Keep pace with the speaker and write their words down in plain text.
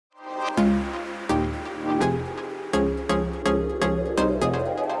You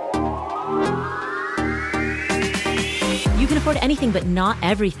can afford anything, but not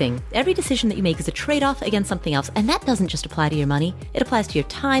everything. Every decision that you make is a trade-off against something else, and that doesn't just apply to your money. It applies to your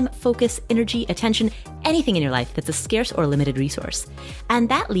time, focus, energy, attention, anything in your life that's a scarce or limited resource. And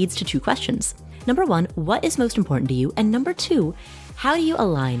that leads to two questions. Number one, what is most important to you? And number two, how do you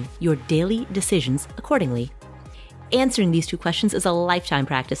align your daily decisions accordingly? Answering these two questions is a lifetime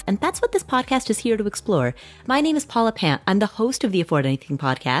practice, and that's what this podcast is here to explore. My name is Paula Pant. I'm the host of the Afford Anything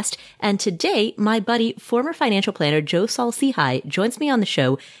podcast, and today, my buddy, former financial planner Joe saul-sehy, joins me on the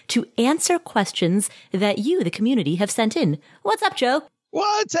show to answer questions that you, the community, have sent in. What's up, Joe?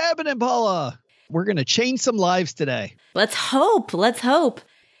 What's happening, Paula? We're going to change some lives today. Let's hope. Let's hope.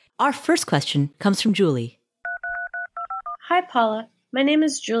 Our first question comes from Julie. Hi, Paula. My name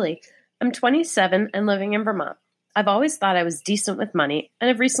is Julie. I'm 27 and living in Vermont. I've always thought I was decent with money and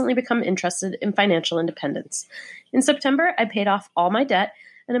have recently become interested in financial independence. In September, I paid off all my debt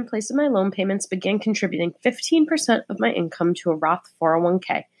and in place of my loan payments began contributing 15% of my income to a Roth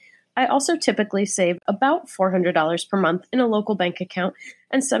 401k. I also typically save about $400 per month in a local bank account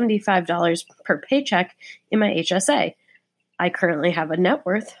and $75 per paycheck in my HSA. I currently have a net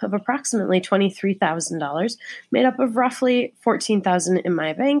worth of approximately $23,000, made up of roughly $14,000 in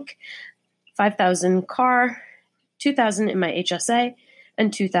my bank, $5,000 car, $2,000 in my HSA,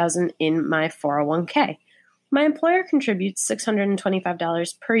 and $2,000 in my 401k. My employer contributes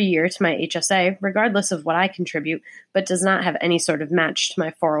 $625 per year to my HSA, regardless of what I contribute, but does not have any sort of match to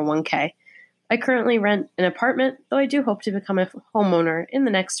my 401k. I currently rent an apartment, though I do hope to become a homeowner in the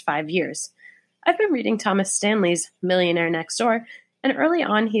next 5 years. I've been reading Thomas Stanley's Millionaire Next Door, and early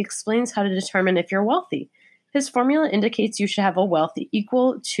on he explains how to determine if you're wealthy. His formula indicates you should have a wealth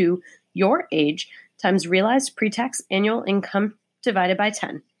equal to your age times realized pre-tax annual income divided by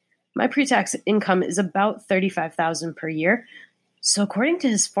 10. My pre-tax income is about $35,000 per year. So according to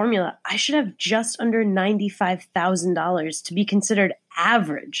his formula, I should have just under $95,000 to be considered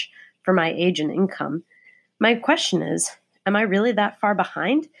average for my age and income. My question is, am I really that far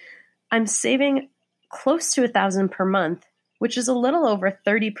behind? I'm saving close to $1,000 per month, which is a little over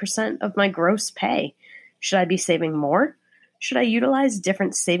 30% of my gross pay. Should I be saving more? Should I utilize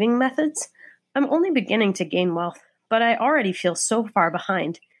different saving methods? I'm only beginning to gain wealth, but I already feel so far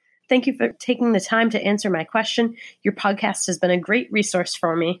behind. Thank you for taking the time to answer my question. Your podcast has been a great resource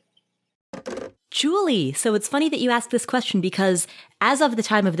for me. Julie, so it's funny that you asked this question because as of the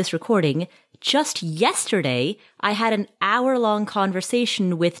time of this recording, just yesterday, I had an hour-long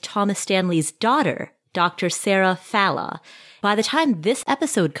conversation with Thomas Stanley's daughter, Dr. Sarah Falla. By the time this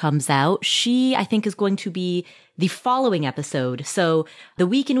episode comes out, she, I think, is going to be the following episode. So the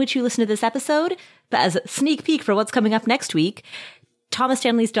week in which you listen to this episode, as a sneak peek for what's coming up next week, Thomas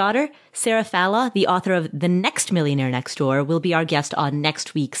Stanley's daughter, Sarah Falla, the author of The Next Millionaire Next Door, will be our guest on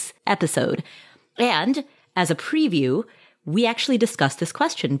next week's episode. And as a preview, we actually discussed this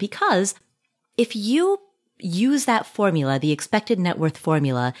question because if you use that formula, the expected net worth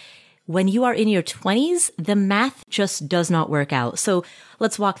formula, when you are in your 20s, the math just does not work out. So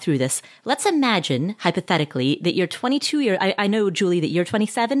let's walk through this. Let's imagine, hypothetically, that you're 22 I know, Julie, that you're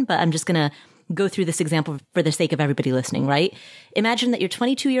 27, but I'm just going to go through this example for the sake of everybody listening, right? Imagine that you're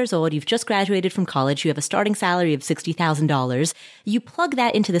 22 years old, you've just graduated from college, you have a starting salary of $60,000. You plug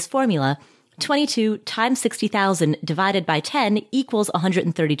that into this formula. 22 times 60,000 divided by 10 equals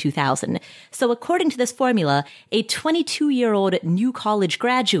 132,000. So according to this formula, a 22-year-old new college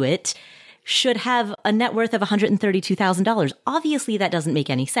graduate should have a net worth of $132,000. Obviously, that doesn't make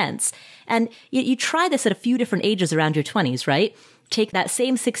any sense. And you try this at a few different ages around your 20s, right? Take that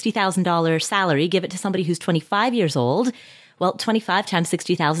same $60,000 salary, give it to somebody who's 25 years old. Well, 25 times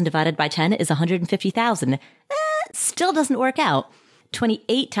 60,000 divided by 10 is 150,000. Still doesn't work out.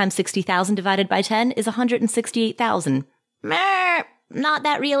 28 times 60,000 divided by 10 is 168,000. Not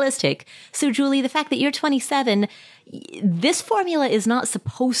that realistic. So, Julie, the fact that you're 27, this formula is not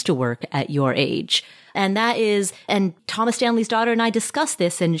supposed to work at your age. And Thomas Stanley's daughter and I discussed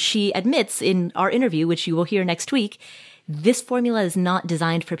this, and she admits in our interview, which you will hear next week, this formula is not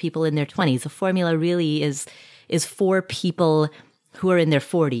designed for people in their 20s. The formula really is for people who are in their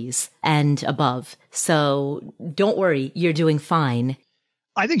 40s and above. So don't worry, you're doing fine.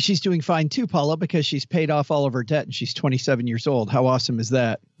 I think she's doing fine too, Paula, because she's paid off all of her debt and she's 27 years old. How awesome is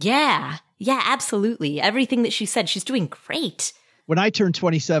that? Yeah, absolutely. Everything that she said, she's doing great. When I turned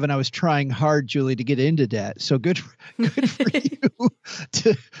 27, I was trying hard, Julie, to get into debt. So good for you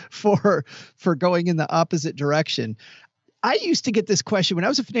for going in the opposite direction. I used to get this question when I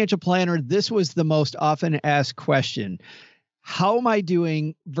was a financial planner. This was the most often asked question. how am I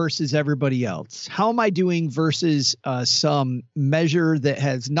doing versus everybody else? How am I doing versus some measure that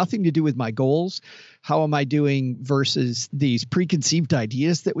has nothing to do with my goals? How am I doing versus these preconceived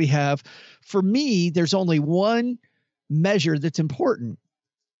ideas that we have? For me, there's only one measure that's important.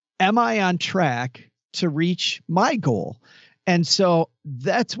 Am I on track to reach my goal? And so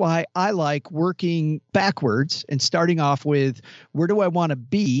that's why I like working backwards and starting off with, where do I want to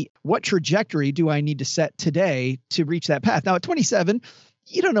be? What trajectory do I need to set today to reach that path? Now, at 27,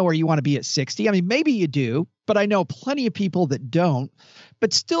 you don't know where you want to be at 60. I mean, maybe you do, but I know plenty of people that don't.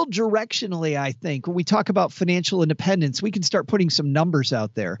 But still directionally, I think when we talk about financial independence, we can start putting some numbers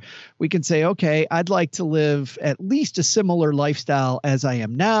out there. We can say, okay, I'd like to live at least a similar lifestyle as I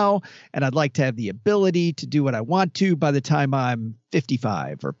am now. And I'd like to have the ability to do what I want to by the time I'm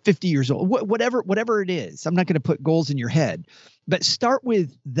 55 or 50 years old, whatever it is. I'm not going to put goals in your head, but start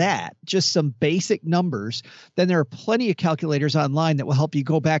with that, just some basic numbers. Then there are plenty of calculators online that will help you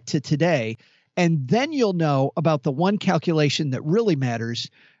go back to today. And then you'll know about the one calculation that really matters.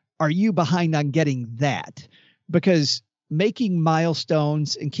 Are you behind on getting that? Because making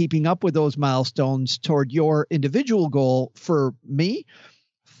milestones and keeping up with those milestones toward your individual goal, for me,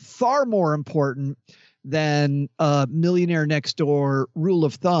 far more important than a Millionaire Next Door rule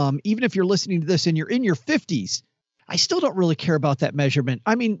of thumb. Even if you're listening to this and you're in your 50s, I still don't really care about that measurement.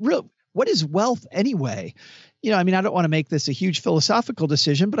 I mean, what is wealth anyway? I don't want to make this a huge philosophical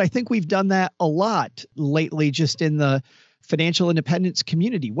decision, but I think we've done that a lot lately just in the financial independence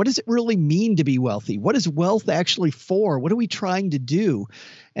community. What does it really mean to be wealthy? What is wealth actually for? What are we trying to do?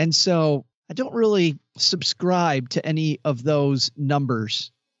 And so I don't really subscribe to any of those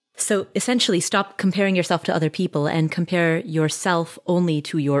numbers. So essentially, stop comparing yourself to other people and compare yourself only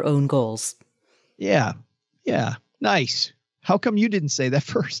to your own goals. Yeah. Nice. How come you didn't say that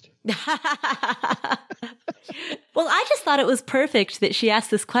first? Well, I just thought it was perfect that she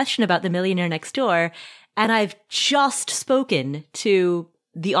asked this question about the Millionaire Next Door, and I've just spoken to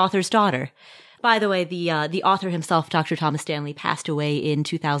the author's daughter. By the way, the author himself, Dr. Thomas Stanley, passed away in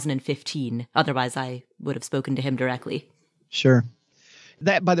 2015. Otherwise, I would have spoken to him directly. Sure.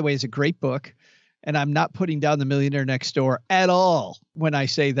 That, by the way, is a great book. And I'm not putting down the Millionaire Next Door at all when I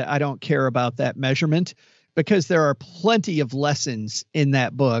say that I don't care about that measurement, because there are plenty of lessons in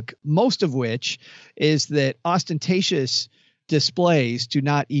that book, most of which is that ostentatious displays do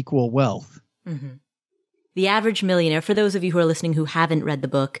not equal wealth. Mm-hmm. The Average Millionaire, for those of you who are listening who haven't read the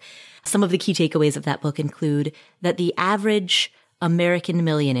book, some of the key takeaways of that book include that the average American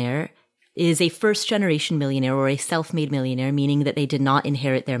millionaire is a first-generation millionaire or a self-made millionaire, meaning that they did not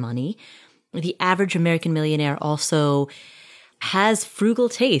inherit their money. The average American millionaire also has frugal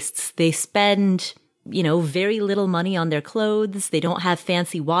tastes. They spend very little money on their clothes. They don't have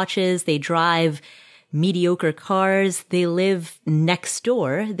fancy watches. They drive mediocre cars. They live next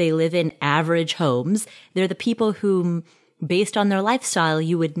door. They live in average homes. They're the people whom, based on their lifestyle,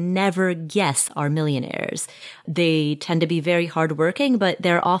 you would never guess are millionaires. They tend to be very hardworking, but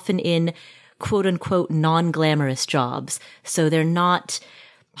they're often in quote unquote non-glamorous jobs. So they're not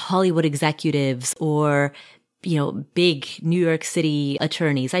Hollywood executives or big New York City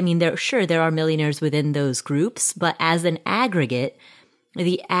attorneys. I mean, there are millionaires within those groups, but as an aggregate,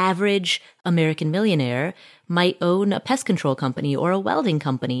 the average American millionaire might own a pest control company or a welding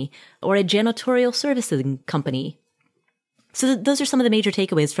company or a janitorial servicing company. So those are some of the major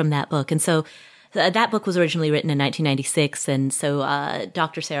takeaways from that book. And so that book was originally written in 1996. And so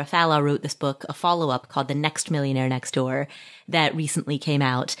Dr. Sarah Falla wrote this book, a follow-up called The Next Millionaire Next Door, that recently came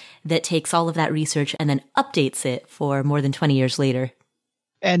out, that takes all of that research and then updates it for more than 20 years later.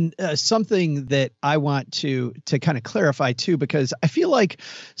 And something that I want to kind of clarify too, because I feel like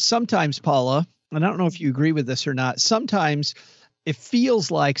sometimes, Paula, and I don't know if you agree with this or not, sometimes it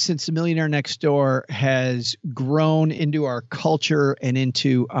feels like since the Millionaire Next Door has grown into our culture and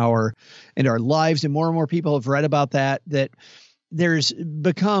into our lives, and more people have read about that there's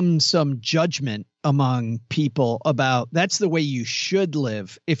become some judgment among people about that's the way you should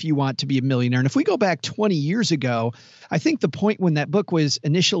live if you want to be a millionaire. And if we go back 20 years ago, I think the point when that book was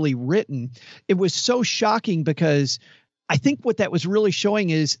initially written, it was so shocking because I think what that was really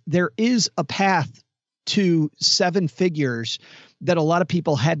showing is there is a path to seven figures that a lot of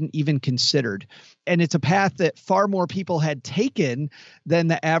people hadn't even considered. And it's a path that far more people had taken than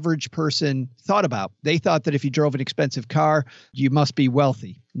the average person thought about. They thought that if you drove an expensive car, you must be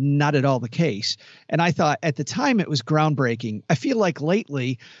wealthy. Not at all the case. And I thought at the time it was groundbreaking. I feel like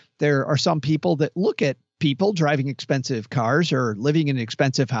lately there are some people that look at people driving expensive cars or living in an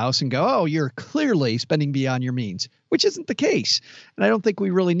expensive house and go, oh, you're clearly spending beyond your means, which isn't the case. And I don't think we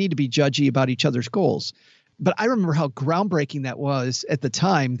really need to be judgy about each other's goals. But I remember how groundbreaking that was at the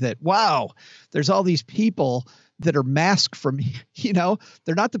time that, wow, there's all these people that are masked from me.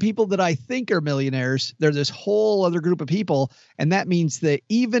 They're not the people that I think are millionaires. They're this whole other group of people. And that means that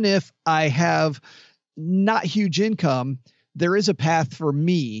even if I have not huge income, there is a path for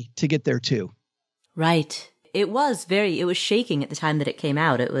me to get there too. Right. It was shaking at the time that it came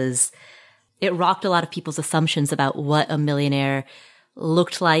out. It rocked a lot of people's assumptions about what a millionaire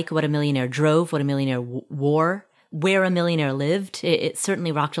looked like, what a millionaire drove, what a millionaire wore, where a millionaire lived. It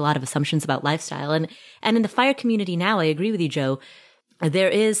certainly rocked a lot of assumptions about lifestyle. And in the FIRE community now, I agree with you, Joe. There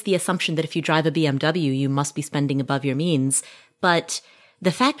is the assumption that if you drive a BMW, you must be spending above your means. But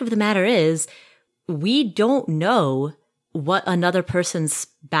the fact of the matter is, we don't know what another person's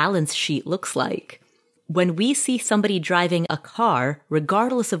balance sheet looks like. When we see somebody driving a car,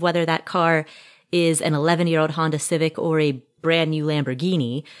 regardless of whether that car is an 11-year-old Honda Civic or a brand new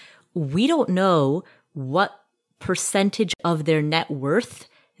Lamborghini, we don't know what percentage of their net worth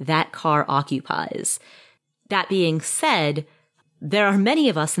that car occupies. That being said, there are many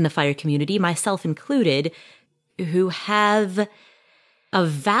of us in the FIRE community, myself included, who have a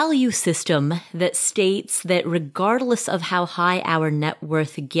value system that states that regardless of how high our net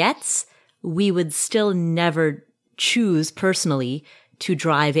worth gets, we would still never choose personally to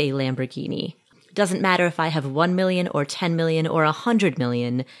drive a Lamborghini. It doesn't matter if I have 1 million or 10 million or 100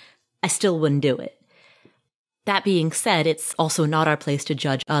 million, I still wouldn't do it. That being said, it's also not our place to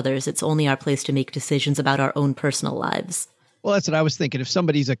judge others. It's only our place to make decisions about our own personal lives. Well, that's what I was thinking. If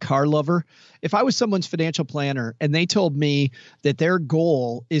somebody's a car lover, if I was someone's financial planner and they told me that their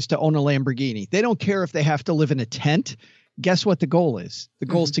goal is to own a Lamborghini, they don't care if they have to live in a tent. Guess what the goal is? The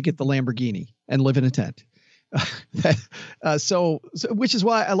goal is to get the Lamborghini and live in a tent. So which is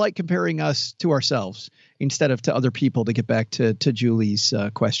why I like comparing us to ourselves instead of to other people, to get back to Julie's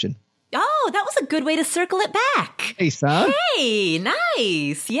question. Oh, that was a good way to circle it back. Hey, son. Hey,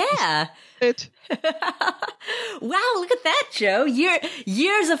 nice. Yeah. Wow, look at that, Joe.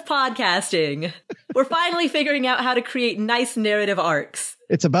 Years of podcasting. We're finally figuring out how to create nice narrative arcs.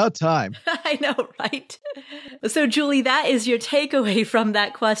 It's about time. I know, right? So, Julie, that is your takeaway from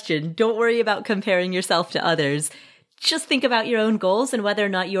that question. Don't worry about comparing yourself to others. Just think about your own goals and whether or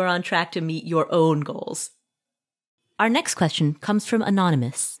not you're on track to meet your own goals. Our next question comes from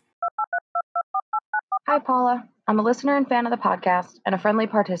Anonymous. Hi, Paula. I'm a listener and fan of the podcast and a friendly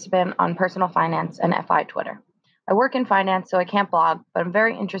participant on personal finance and FI Twitter. I work in finance, so I can't blog, but I'm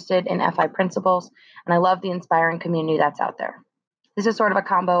very interested in FI principles, and I love the inspiring community that's out there. This is sort of a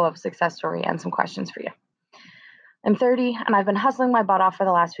combo of success story and some questions for you. I'm 30, and I've been hustling my butt off for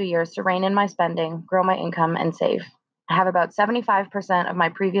the last few years to rein in my spending, grow my income, and save. I have about 75% of my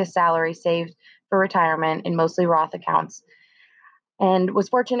previous salary saved for retirement in mostly Roth accounts, and was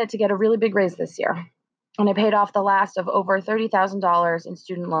fortunate to get a really big raise this year. And I paid off the last of over $30,000 in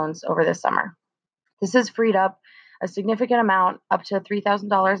student loans over this summer. This has freed up a significant amount, up to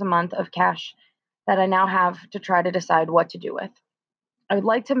 $3,000 a month of cash that I now have to try to decide what to do with. I would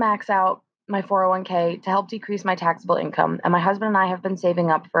like to max out my 401k to help decrease my taxable income, and my husband and I have been saving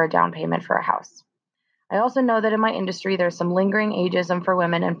up for a down payment for a house. I also know that in my industry, there's some lingering ageism for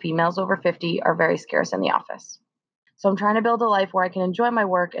women, and females over 50 are very scarce in the office. So I'm trying to build a life where I can enjoy my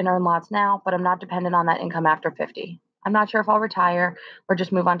work and earn lots now, but I'm not dependent on that income after 50. I'm not sure if I'll retire or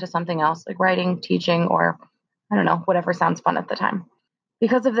just move on to something else like writing, teaching, or I don't know, whatever sounds fun at the time.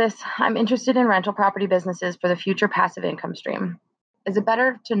 Because of this, I'm interested in rental property businesses for the future passive income stream. Is it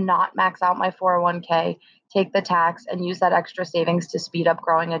better to not max out my 401k, take the tax, and use that extra savings to speed up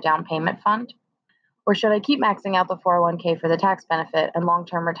growing a down payment fund? Or should I keep maxing out the 401k for the tax benefit and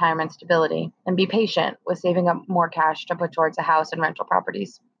long-term retirement stability and be patient with saving up more cash to put towards a house and rental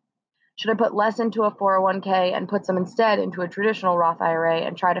properties? Should I put less into a 401k and put some instead into a traditional Roth IRA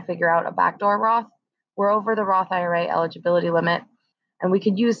and try to figure out a backdoor Roth? We're over the Roth IRA eligibility limit, and we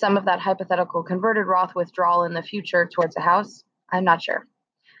could use some of that hypothetical converted Roth withdrawal in the future towards a house. I'm not sure.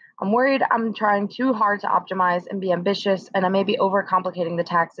 I'm worried I'm trying too hard to optimize and be ambitious, and I may be overcomplicating the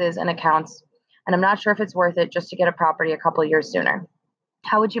taxes and accounts, and I'm not sure if it's worth it just to get a property a couple years sooner.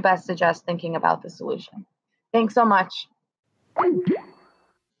 How would you best suggest thinking about the solution? Thanks so much.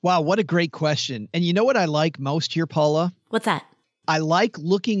 Wow, what a great question. And you know what I like most here, Paula? What's that? I like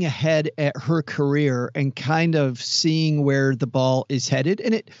looking ahead at her career and kind of seeing where the ball is headed.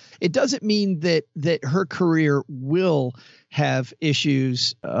 And it doesn't mean that her career will have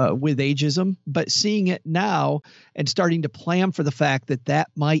issues with ageism, but seeing it now and starting to plan for the fact that that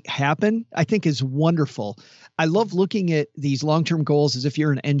might happen, I think is wonderful. I love looking at these long-term goals as if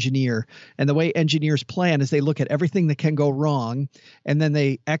you're an engineer, and the way engineers plan is they look at everything that can go wrong, and then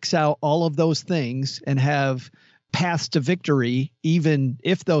they X out all of those things and have paths to victory, even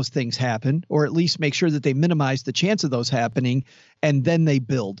if those things happen, or at least make sure that they minimize the chance of those happening. And then they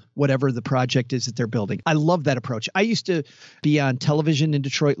build whatever the project is that they're building. I love that approach. I used to be on television in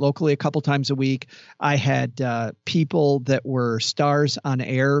Detroit locally a couple times a week. I had people that were stars on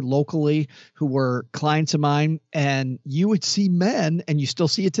air locally who were clients of mine. And you would see men, and you still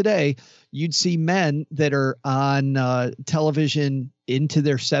see it today, you'd see men that are on television into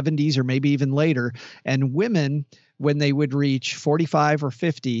their 70s or maybe even later. And women, when they would reach 45 or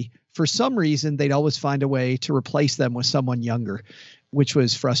 50, for some reason, they'd always find a way to replace them with someone younger, which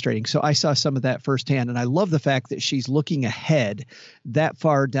was frustrating. So I saw some of that firsthand. And I love the fact that she's looking ahead that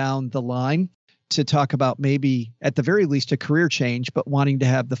far down the line to talk about maybe at the very least a career change, but wanting to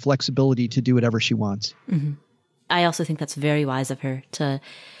have the flexibility to do whatever she wants. Mm-hmm. I also think that's very wise of her to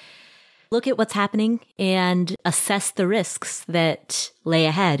look at what's happening and assess the risks that lay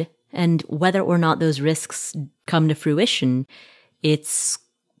ahead. And whether or not those risks come to fruition, it's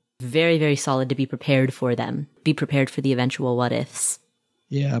very, very solid to be prepared for them, be prepared for the eventual what ifs.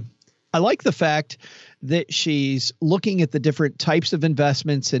 Yeah. I like the fact that she's looking at the different types of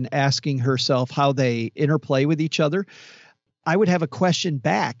investments and asking herself how they interplay with each other. I would have a question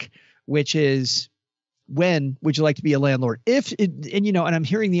back, which is, when would you like to be a landlord? And I'm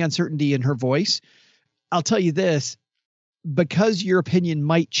hearing the uncertainty in her voice. I'll tell you this, because your opinion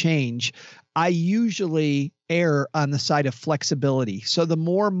might change, I usually err on the side of flexibility. So the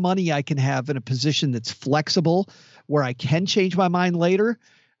more money I can have in a position that's flexible, where I can change my mind later,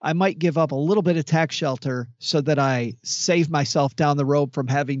 I might give up a little bit of tax shelter so that I save myself down the road from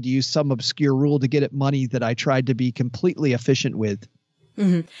having to use some obscure rule to get at money that I tried to be completely efficient with.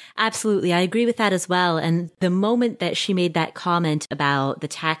 Mm-hmm. Absolutely. I agree with that as well. And the moment that she made that comment about the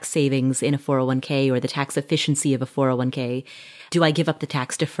tax savings in a 401k or the tax efficiency of a 401k, do I give up the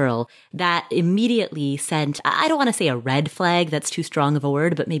tax deferral? That immediately sent, I don't want to say a red flag, that's too strong of a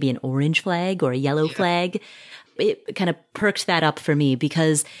word, but maybe an orange flag or a yellow flag. It kind of perked that up for me,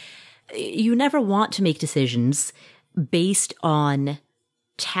 because you never want to make decisions based on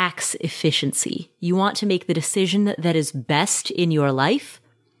tax efficiency. You want to make the decision that is best in your life.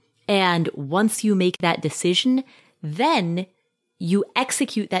 And once you make that decision, then you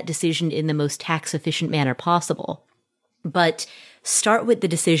execute that decision in the most tax efficient manner possible. But start with the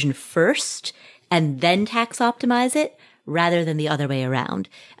decision first and then tax optimize it, rather than the other way around.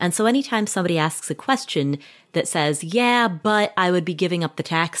 And so anytime somebody asks a question that says, yeah, but I would be giving up the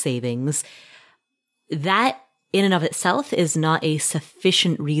tax savings, that in and of itself is not a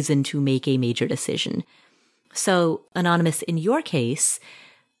sufficient reason to make a major decision. So, Anonymous, in your case,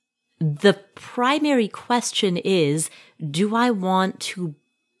 the primary question is, do I want to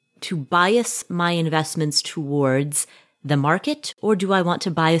bias my investments towards the market, or do I want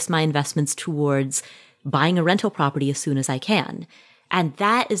to bias my investments towards buying a rental property as soon as I can? And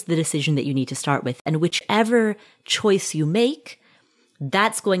that is the decision that you need to start with. And whichever choice you make,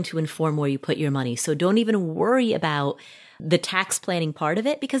 that's going to inform where you put your money. So don't even worry about the tax planning part of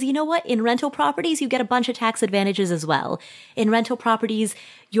it, because you know what? In rental properties, you get a bunch of tax advantages as well. In rental properties,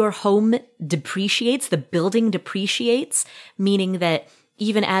 your home depreciates, the building depreciates, meaning that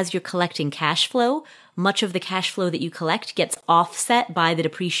even as you're collecting cash flow, much of the cash flow that you collect gets offset by the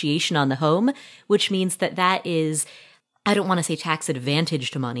depreciation on the home, which means that is, I don't want to say tax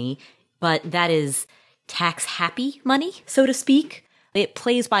advantaged money, but that is tax happy money, so to speak. It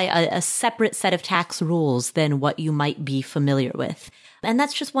plays by a separate set of tax rules than what you might be familiar with. And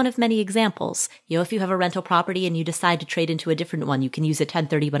that's just one of many examples. You know, if you have a rental property and you decide to trade into a different one, you can use a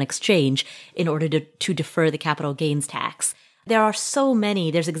 1031 exchange in order to defer the capital gains tax. There are so many,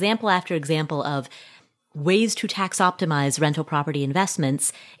 there's example after example of ways to tax optimize rental property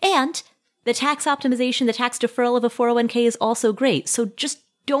investments. And the tax optimization, the tax deferral of a 401k is also great. So just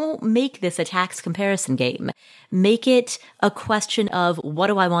don't make this a tax comparison game. Make it a question of, what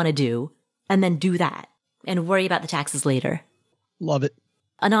do I want to do? And then do that and worry about the taxes later. Love it.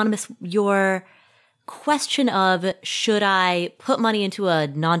 Anonymous, your question of, should I put money into a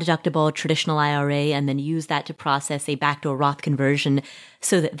non-deductible traditional IRA and then use that to process a backdoor Roth conversion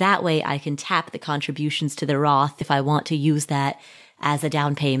so that way I can tap the contributions to the Roth if I want to use that as a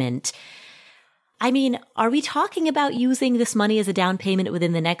down payment? I mean, are we talking about using this money as a down payment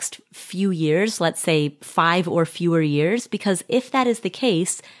within the next few years, let's say 5 or fewer years? Because if that is the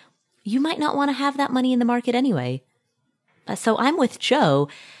case, you might not want to have that money in the market anyway. So I'm with Joe.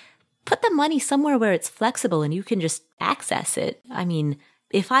 Put the money somewhere where it's flexible and you can just access it. I mean,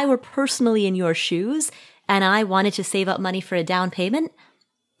 if I were personally in your shoes and I wanted to save up money for a down payment,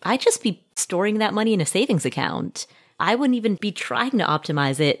 I'd just be storing that money in a savings account. I wouldn't even be trying to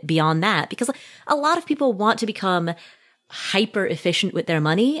optimize it beyond that, because a lot of people want to become hyper efficient with their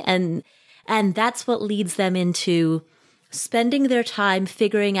money. And that's what leads them into spending their time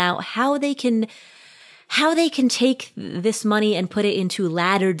figuring out how they can take this money and put it into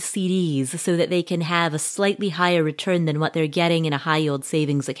laddered CDs so that they can have a slightly higher return than what they're getting in a high yield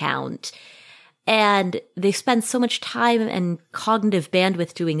savings account. And they spend so much time and cognitive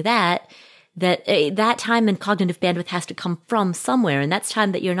bandwidth doing that time and cognitive bandwidth has to come from somewhere. And that's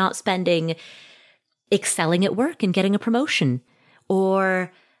time that you're not spending excelling at work and getting a promotion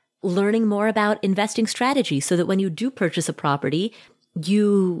or learning more about investing strategy so that when you do purchase a property,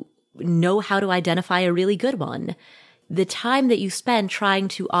 you know how to identify a really good one. The time that you spend trying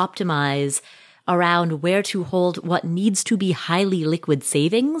to optimize around where to hold what needs to be highly liquid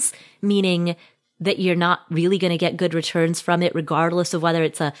savings, meaning that you're not really going to get good returns from it, regardless of whether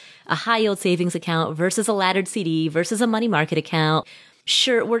it's a high yield savings account versus a laddered CD versus a money market account.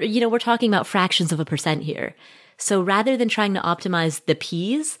 Sure, we're talking about fractions of a percent here. So rather than trying to optimize the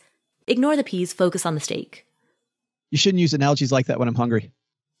peas, ignore the peas, focus on the steak. You shouldn't use analogies like that when I'm hungry.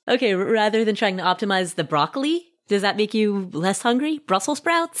 Okay, rather than trying to optimize the broccoli, does that make you less hungry? Brussels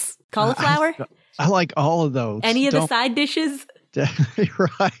sprouts? Cauliflower? I like all of those. Any of the side dishes?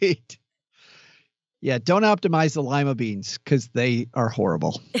 Right. Yeah, don't optimize the lima beans because they are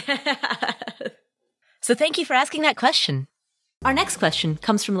horrible. So thank you for asking that question. Our next question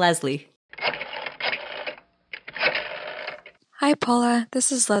comes from Leslie. Hi, Paula.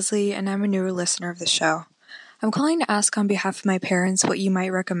 This is Leslie, and I'm a newer listener of the show. I'm calling to ask on behalf of my parents what you might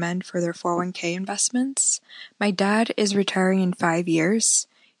recommend for their 401k investments. My dad is retiring in 5 years.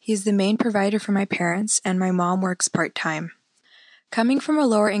 He's the main provider for my parents, and my mom works part-time. Coming from a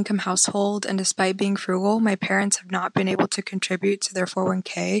lower income household and despite being frugal, my parents have not been able to contribute to their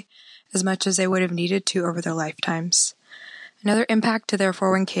 401k as much as they would have needed to over their lifetimes. Another impact to their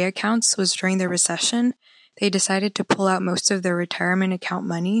 401k accounts was during the recession. They decided to pull out most of their retirement account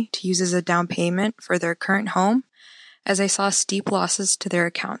money to use as a down payment for their current home, as they saw steep losses to their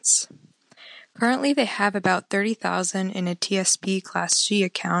accounts. Currently, they have about $30,000 in a TSP Class G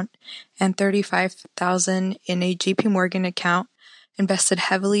account and $35,000 in a JP Morgan account invested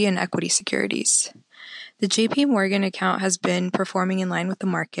heavily in equity securities. The JP Morgan account has been performing in line with the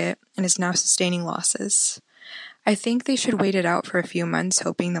market and is now sustaining losses. I think they should wait it out for a few months,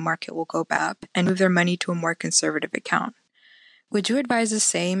 hoping the market will go back and move their money to a more conservative account. Would you advise the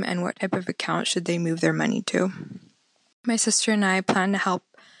same, and what type of account should they move their money to? My sister and I plan to help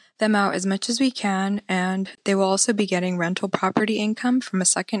them out as much as we can, and they will also be getting rental property income from a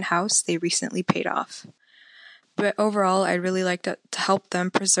second house they recently paid off. But overall, I'd really like to help them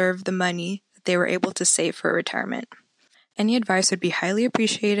preserve the money that they were able to save for retirement. Any advice would be highly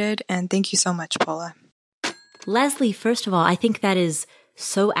appreciated, and thank you so much, Paula. Leslie, first of all, I think that is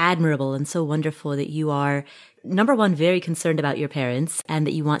so admirable and so wonderful that you are, number one, very concerned about your parents and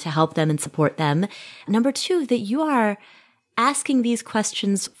that you want to help them and support them. Number two, that you are asking these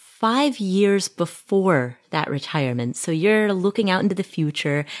questions 5 years before that retirement. So you're looking out into the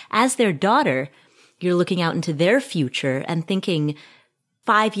future. As their daughter, you're looking out into their future and thinking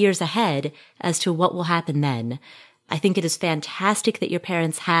 5 years ahead as to what will happen then. I think it is fantastic that your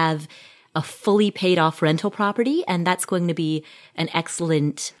parents have a fully paid off rental property, and that's going to be an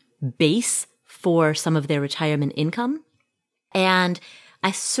excellent base for some of their retirement income. And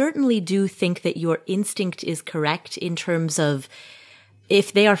I certainly do think that your instinct is correct in terms of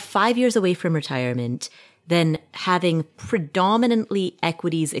if they are 5 years away from retirement, then having predominantly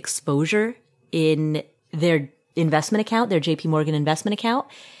equities exposure in their investment account, their JP Morgan investment account,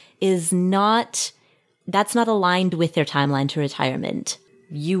 that's not aligned with their timeline to retirement.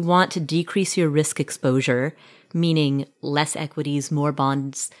 You want to decrease your risk exposure, meaning less equities, more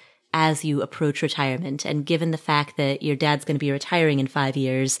bonds as you approach retirement. And given the fact that your dad's going to be retiring in 5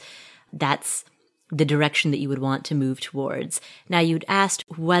 years, that's the direction that you would want to move towards. Now, you'd asked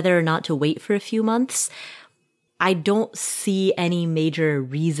whether or not to wait for a few months. I don't see any major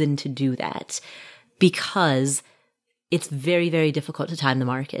reason to do that because it's very, very difficult to time the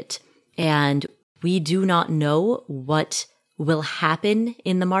market. And we do not know what will happen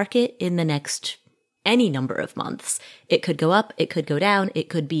in the market in the next any number of months. It could go up, it could go down, it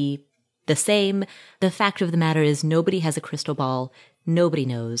could be the same. The fact of the matter is nobody has a crystal ball. Nobody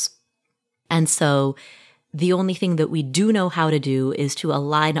knows. And so the only thing that we do know how to do is to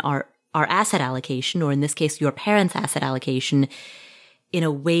align our asset allocation, or in this case, your parents' asset allocation, in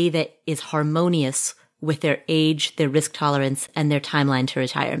a way that is harmonious with their age, their risk tolerance, and their timeline to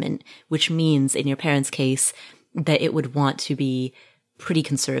retirement, which means in your parents' case that it would want to be pretty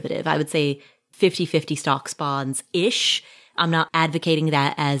conservative. I would say 50-50 stocks, bonds-ish. I'm not advocating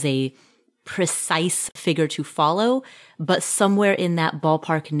that as a precise figure to follow, but somewhere in that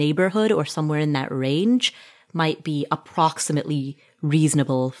ballpark neighborhood or somewhere in that range might be approximately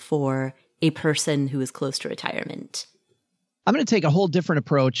reasonable for a person who is close to retirement. I'm going to take a whole different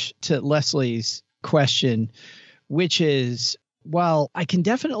approach to Leslie's question, which is, while I can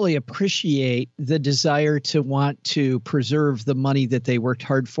definitely appreciate the desire to want to preserve the money that they worked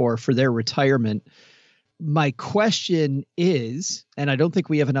hard for their retirement, my question is, and I don't think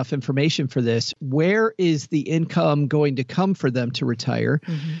we have enough information for this, where is the income going to come for them to retire?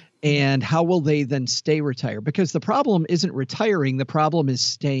 Mm-hmm. And how will they then stay retired? Because the problem isn't retiring. The problem is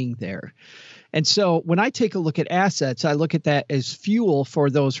staying there. And so when I take a look at assets, I look at that as fuel for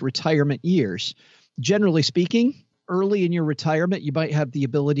those retirement years. Generally speaking, early in your retirement, you might have the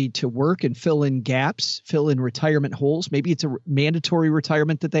ability to work and fill in gaps, fill in retirement holes. Maybe it's a mandatory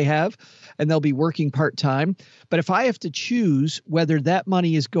retirement that they have, and they'll be working part-time. But if I have to choose whether that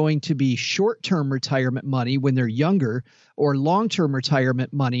money is going to be short-term retirement money when they're younger or long-term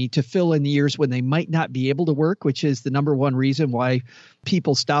retirement money to fill in the years when they might not be able to work, which is the number one reason why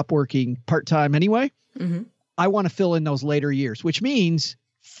people stop working part-time anyway, mm-hmm. I want to fill in those later years, which means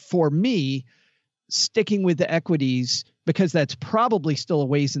for me, sticking with the equities, because that's probably still a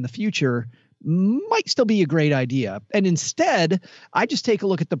ways in the future, might still be a great idea. And instead, I just take a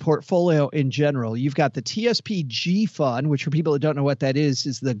look at the portfolio in general. You've got the TSPG fund, which for people that don't know what that is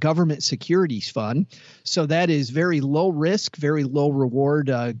the government securities fund. So that is very low risk, very low reward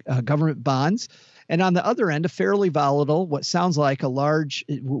government bonds. And on the other end, a fairly volatile, what sounds like a large,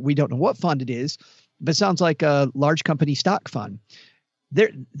 we don't know what fund it is, but sounds like a large company stock fund.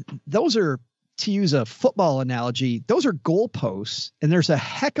 Those are, to use a football analogy, those are goalposts, and there's a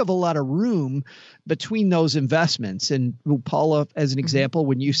heck of a lot of room between those investments. And Paula, as an example,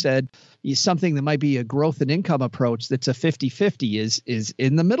 when you said something that might be a growth and income approach that's a 50-50 is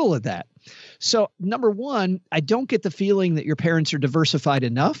in the middle of that. So number one, I don't get the feeling that your parents are diversified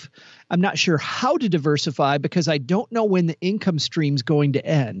enough. I'm not sure how to diversify because I don't know when the income stream's going to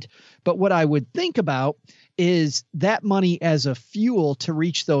end. But what I would think about is that money as a fuel to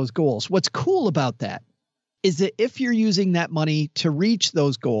reach those goals. What's cool about that is that if you're using that money to reach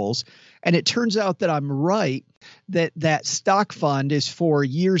those goals, and it turns out that I'm right, that stock fund is for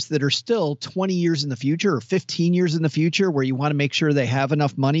years that are still 20 years in the future or 15 years in the future, where you want to make sure they have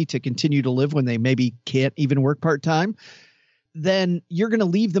enough money to continue to live when they maybe can't even work part-time, then you're going to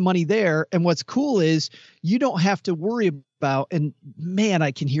leave the money there. And what's cool is you don't have to worry about, and man,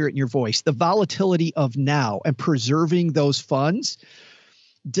 I can hear it in your voice, the volatility of now and preserving those funds.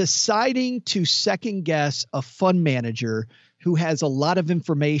 Deciding to second guess a fund manager who has a lot of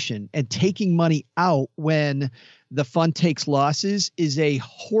information and taking money out when the fund takes losses is a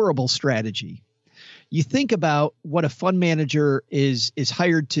horrible strategy. You think about what a fund manager is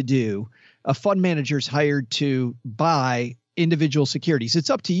hired to do. A fund manager is hired to buy individual securities.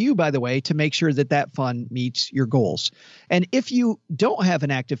 It's up to you, by the way, to make sure that that fund meets your goals. And if you don't have an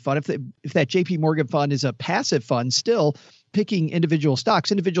active fund, if that JP Morgan fund is a passive fund, still picking individual stocks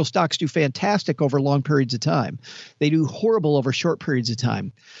do fantastic over long periods of time. They do horrible over short periods of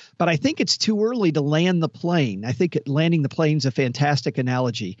time. But I think it's too early to land the plane. I think landing the plane is a fantastic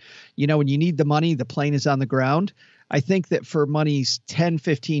analogy. You know, when you need the money, the plane is on the ground. I think that for money's 10,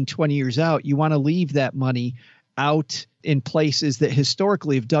 15, 20 years out, you want to leave that money out in places that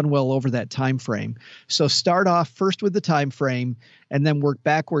historically have done well over that time frame. So start off first with the time frame and then work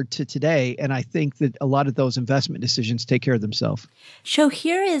backward to today. And I think that a lot of those investment decisions take care of themselves. So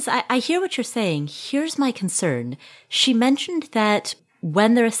here is, I hear what you're saying. Here's my concern. She mentioned that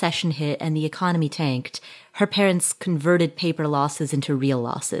when the recession hit and the economy tanked, her parents converted paper losses into real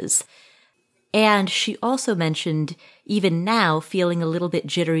losses. And she also mentioned even now feeling a little bit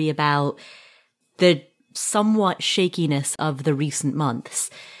jittery about the somewhat shakiness of the recent months.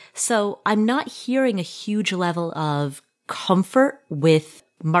 So I'm not hearing a huge level of comfort with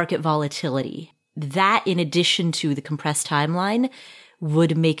market volatility. That, in addition to the compressed timeline,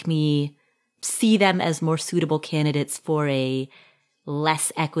 would make me see them as more suitable candidates for a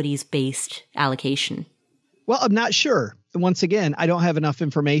less equities-based allocation. Well, I'm not sure. Once again, I don't have enough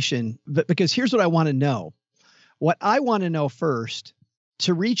information, but because here's what I want to know. What I want to know first,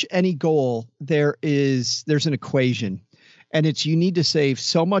 to reach any goal, there's an equation, and it's you need to save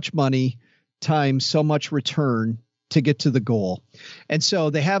so much money times so much return to get to the goal. And so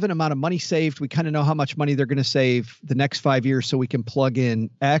they have an amount of money saved. We kind of know how much money they're going to save the next 5 years, so we can plug in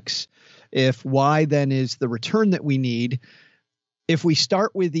X. If Y then is the return that we need, if we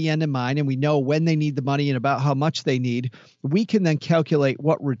start with the end in mind and we know when they need the money and about how much they need, we can then calculate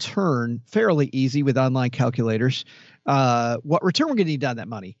what return, fairly easy with online calculators, what return we're going to need on that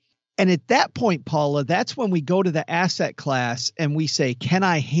money. And at that point, Paula, that's when we go to the asset class and we say, can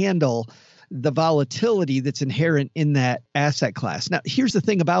I handle the volatility that's inherent in that asset class? Now, here's the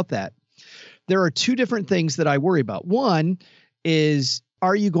thing about that. There are two different things that I worry about. One is,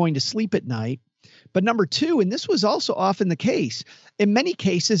 are you going to sleep at night? But number two, and this was also often the case, in many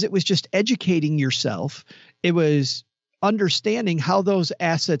cases, it was just educating yourself. It was understanding how those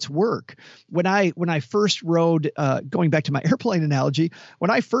assets work. When I first rode, going back to my airplane analogy,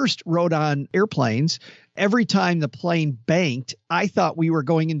 when I first rode on airplanes, every time the plane banked, I thought we were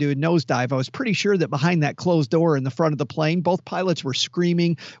going into a nosedive. I was pretty sure that behind that closed door in the front of the plane, both pilots were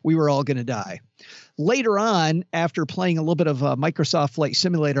screaming we were all going to die. Later on, after playing a little bit of a Microsoft Flight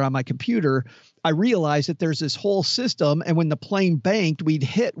Simulator on my computer, I realized that there's this whole system. And when the plane banked, we'd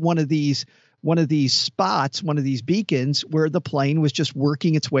hit one of these spots, one of these beacons where the plane was just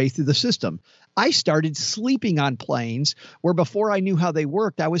working its way through the system. I started sleeping on planes where before I knew how they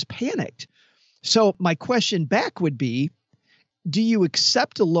worked, I was panicked. So my question back would be, do you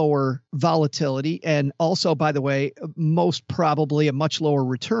accept a lower volatility and also, by the way, most probably a much lower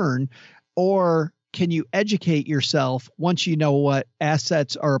return, or can you educate yourself once you know what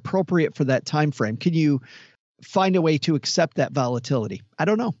assets are appropriate for that time frame? Can you find a way to accept that volatility? I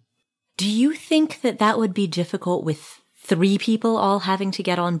don't know. Do you think that would be difficult with 3 people all having to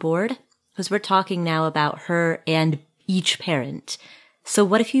get on board? Because we're talking now about her and each parent. So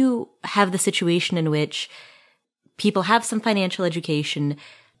what if you have the situation in which people have some financial education,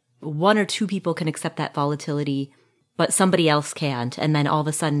 1 or 2 people can accept that volatility, but somebody else can't, and then all of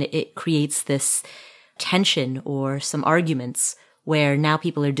a sudden it creates this tension or some arguments where now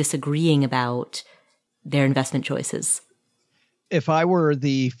people are disagreeing about their investment choices? If I were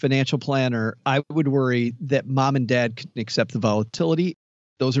the financial planner, I would worry that mom and dad can accept the volatility.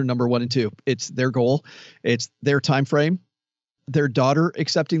 Those are number 1 and 2. It's their goal. It's their time frame. Their daughter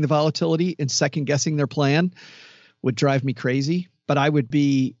accepting the volatility and second guessing their plan would drive me crazy. But I would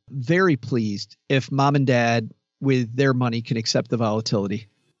be very pleased if mom and dad with their money can accept the volatility.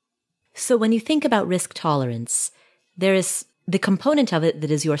 So when you think about risk tolerance, there is the component of it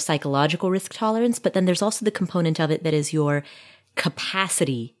that is your psychological risk tolerance, but then there's also the component of it that is your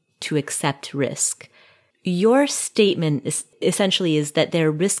capacity to accept risk. Your statement essentially is that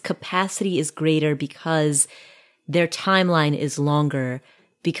their risk capacity is greater because their timeline is longer,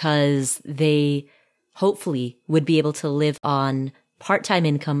 because they hopefully would be able to live on part-time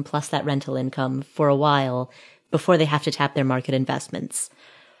income plus that rental income for a while before they have to tap their market investments.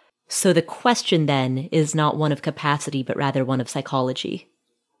 So the question then is not one of capacity, but rather one of psychology.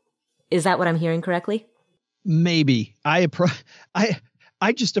 Is that what I'm hearing correctly? Maybe. I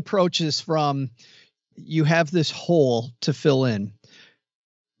just approach this from, you have this hole to fill in.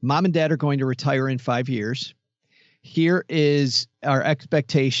 Mom and dad are going to retire in 5 years. Here is our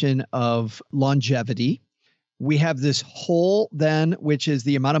expectation of longevity. We have this hole then, which is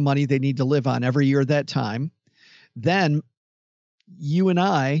the amount of money they need to live on every year at that time. Then you and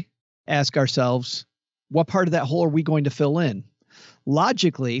I ask ourselves, what part of that hole are we going to fill in?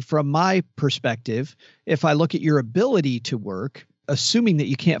 Logically, from my perspective, if I look at your ability to work, assuming that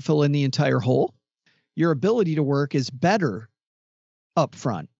you can't fill in the entire hole, your ability to work is better up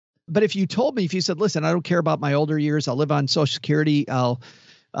front. But if you said, listen, I don't care about my older years, I'll live on Social Security, I'll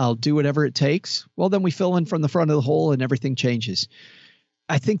do whatever it takes, well, then we fill in from the front of the hole and everything changes.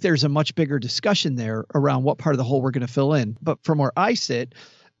 I think there's a much bigger discussion there around what part of the hole we're going to fill in. But from where I sit,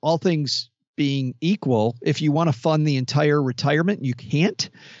 all things being equal, if you want to fund the entire retirement, you can't.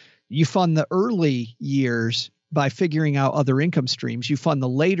 You fund the early years by figuring out other income streams. You fund the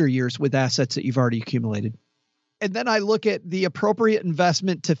later years with assets that you've already accumulated. And then I look at the appropriate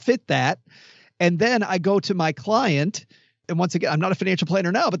investment to fit that. And then I go to my client. And once again, I'm not a financial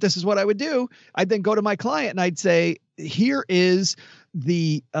planner now, but this is what I would do. I'd then go to my client and I'd say, here is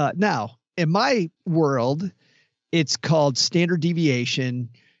the, now in my world, it's called standard deviation.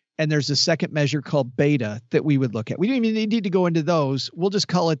 And there's a second measure called beta that we would look at. We don't even need to go into those. We'll just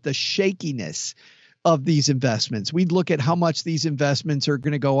call it the shakiness of these investments. We'd look at how much these investments are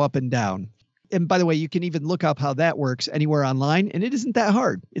going to go up and down. And by the way, you can even look up how that works anywhere online, and it isn't that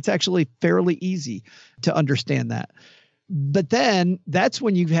hard. It's actually fairly easy to understand that. But then that's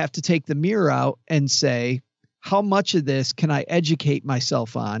when you have to take the mirror out and say, how much of this can I educate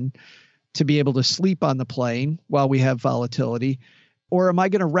myself on to be able to sleep on the plane while we have volatility? Or am I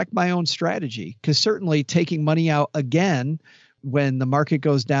going to wreck my own strategy? Because certainly taking money out again when the market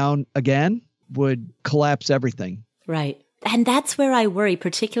goes down again would collapse everything. Right. And that's where I worry,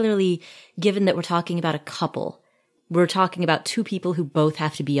 particularly given that we're talking about a couple. We're talking about two people who both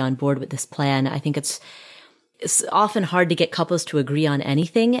have to be on board with this plan. I think it's often hard to get couples to agree on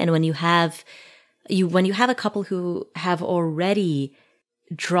anything. And when you have a couple who have already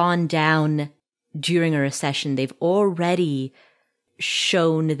drawn down during a recession, they've already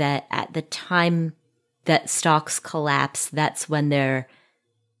shown that at the time that stocks collapse, that's when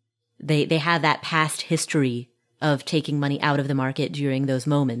they have that past history of taking money out of the market during those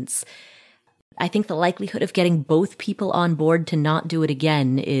moments. I think the likelihood of getting both people on board to not do it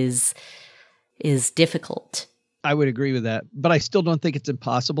again is difficult. I would agree with that, but I still don't think it's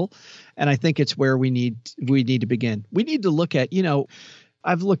impossible. And I think it's where we need to begin. We need to look at,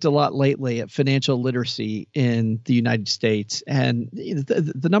 I've looked a lot lately at financial literacy in the United States, and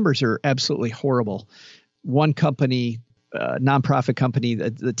the numbers are absolutely horrible. One company, nonprofit company,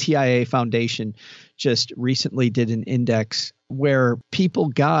 the TIA Foundation, just recently did an index where people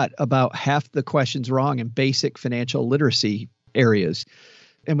got about half the questions wrong in basic financial literacy areas.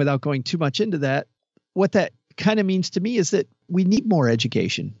 And without going too much into that, what that kind of means to me is that we need more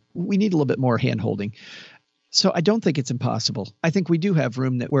education. We need a little bit more handholding. So I don't think it's impossible. I think we do have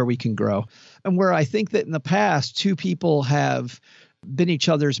room where we can grow. And where I think that in the past, two people have been each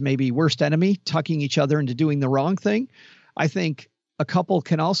other's maybe worst enemy, tucking each other into doing the wrong thing. I think a couple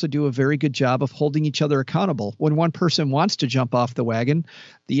can also do a very good job of holding each other accountable. When one person wants to jump off the wagon,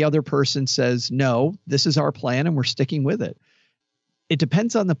 the other person says, no, this is our plan and we're sticking with it. It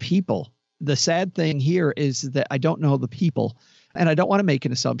depends on the people. The sad thing here is that I don't know the people. And I don't want to make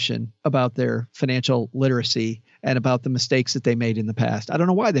an assumption about their financial literacy and about the mistakes that they made in the past. I don't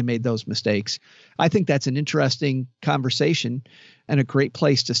know why they made those mistakes. I think that's an interesting conversation and a great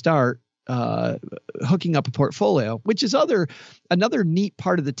place to start hooking up a portfolio, which is another neat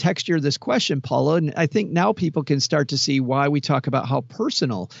part of the texture of this question, Paula. And I think now people can start to see why we talk about how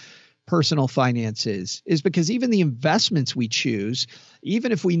personal finance is because even the investments we choose,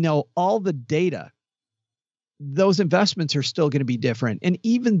 even if we know all the data, those investments are still going to be different. And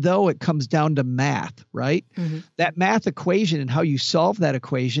even though it comes down to math, right? Mm-hmm. That math equation and how you solve that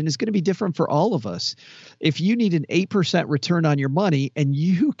equation is going to be different for all of us. If you need an 8% return on your money and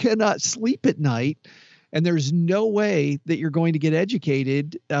you cannot sleep at night, and there's no way that you're going to get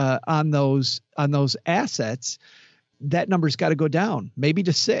educated on those assets, that number's got to go down, maybe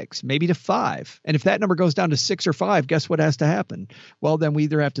to 6, maybe to 5. And if that number goes down to 6 or 5, guess what has to happen? Well, then we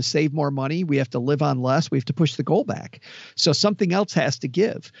either have to save more money, we have to live on less, we have to push the goal back. So something else has to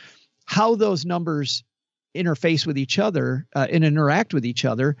give. How those numbers interface with each other and interact with each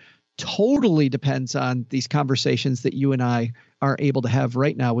other totally depends on these conversations that you and I are able to have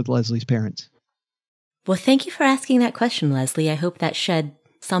right now with Leslie's parents. Well, thank you for asking that question, Leslie. I hope that shed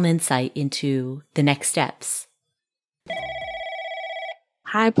some insight into the next steps.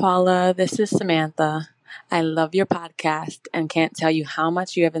 Hi, Paula. This is Samantha. I love your podcast and can't tell you how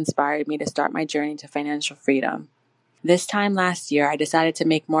much you have inspired me to start my journey to financial freedom. This time last year, I decided to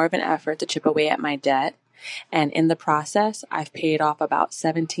make more of an effort to chip away at my debt, and in the process, I've paid off about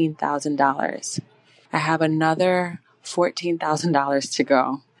 $17,000. I have another $14,000 to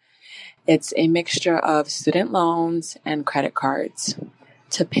go. It's a mixture of student loans and credit cards.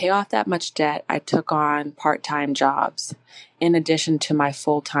 To pay off that much debt, I took on part-time jobs in addition to my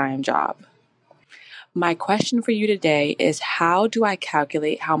full-time job. My question for you today is, how do I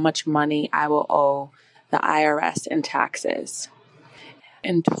calculate how much money I will owe the IRS in taxes?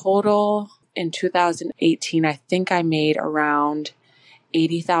 In total, in 2018, I think I made around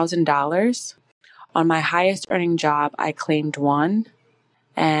 $80,000. On my highest earning job, I claimed 1,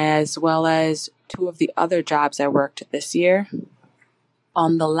 as well as 2 of the other jobs I worked this year.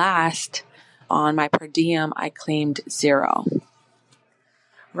 On the last, on my per diem, I claimed 0.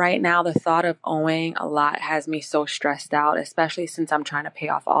 Right now, the thought of owing a lot has me so stressed out, especially since I'm trying to pay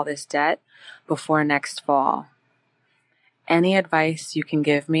off all this debt before next fall. Any advice you can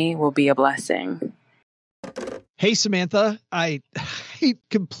give me will be a blessing. Hey, Samantha, I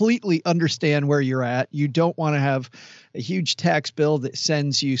completely understand where you're at. You don't want to have a huge tax bill that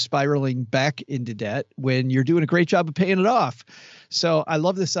sends you spiraling back into debt when you're doing a great job of paying it off. So I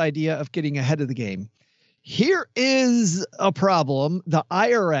love this idea of getting ahead of the game. Here is a problem. The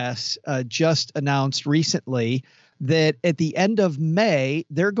IRS just announced recently that at the end of May,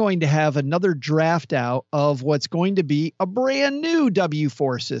 they're going to have another draft out of what's going to be a brand new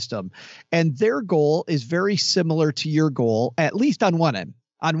W-4 system. And their goal is very similar to your goal, at least on one end.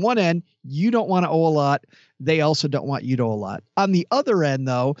 On one end, you don't want to owe a lot. They also don't want you to owe a lot. On the other end,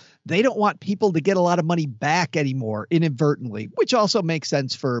 though, they don't want people to get a lot of money back anymore inadvertently, which also makes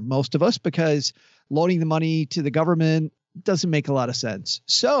sense for most of us because loaning the money to the government doesn't make a lot of sense.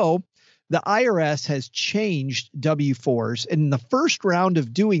 So the IRS has changed W-4s. And in the first round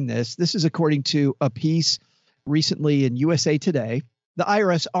of doing this is according to a piece recently in USA Today, the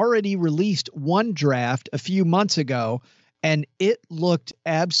IRS already released one draft a few months ago, and it looked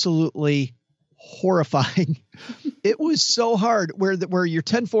absolutely horrifying. It was so hard where your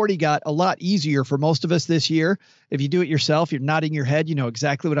 1040 got a lot easier for most of us this year. If you do it yourself, you're nodding your head. You know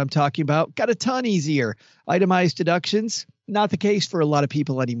exactly what I'm talking about. Got a ton easier. Itemized deductions, not the case for a lot of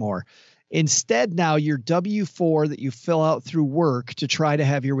people anymore. Instead, now your W-4 that you fill out through work to try to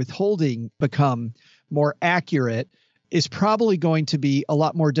have your withholding become more accurate is probably going to be a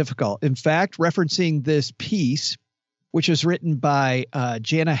lot more difficult. In fact, referencing this piece, which was written by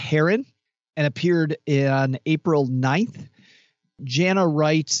Jana Herron and appeared on April 9th, Jana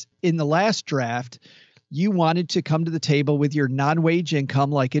writes, in the last draft, you wanted to come to the table with your non-wage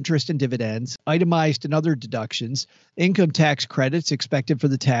income like interest and dividends, itemized and other deductions, income tax credits expected for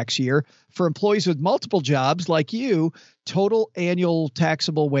the tax year. For employees with multiple jobs like you, total annual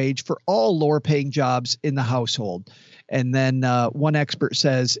taxable wage for all lower paying jobs in the household. And then one expert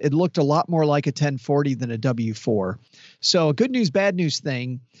says it looked a lot more like a 1040 than a W-4. So a good news, bad news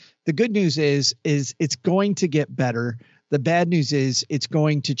thing. The good news is it's going to get better. The bad news is it's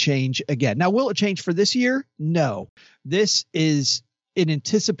going to change again. Now, will it change for this year? No. This is in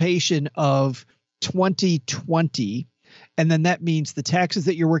anticipation of 2020. And then that means the taxes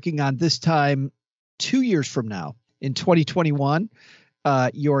that you're working on this time 2 years from now, in 2021,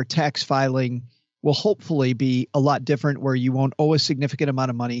 your tax filing will hopefully be a lot different where you won't owe a significant amount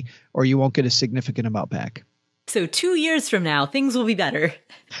of money or you won't get a significant amount back. So 2 years from now, things will be better.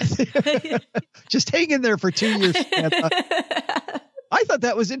 Just hang in there for 2 years. I thought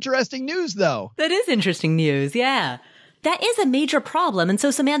that was interesting news, though. That is interesting news. Yeah. That is a major problem. And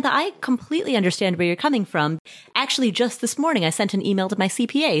so, Samantha, I completely understand where you're coming from. Actually, just this morning, I sent an email to my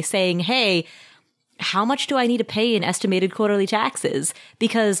CPA saying, hey, how much do I need to pay in estimated quarterly taxes?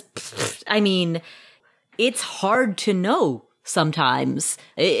 Because, I mean, it's hard to know. Sometimes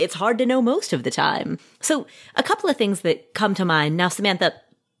it's hard to know most of the time. So a couple of things that come to mind. Now, Samantha,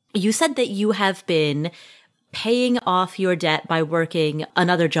 you said that you have been paying off your debt by working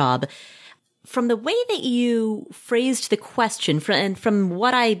another job. From the way that you phrased the question, and from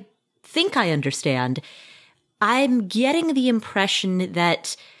what I think I understand, I'm getting the impression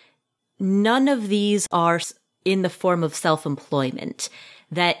that none of these are in the form of self-employment,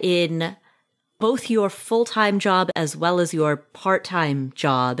 that in both your full-time job as well as your part-time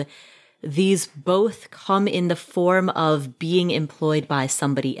job, these both come in the form of being employed by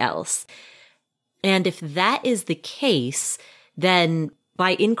somebody else. And if that is the case, then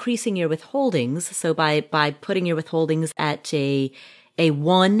by increasing your withholdings, so by putting your withholdings at a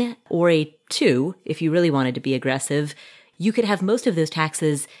 1 or a 2, if you really wanted to be aggressive, you could have most of those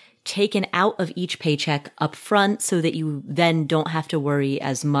taxes taken out of each paycheck up front so that you then don't have to worry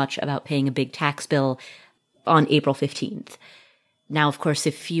as much about paying a big tax bill on April 15th. Now, of course,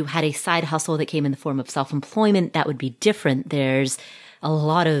 if you had a side hustle that came in the form of self-employment, that would be different. There's a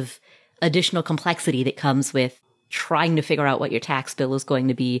lot of additional complexity that comes with trying to figure out what your tax bill is going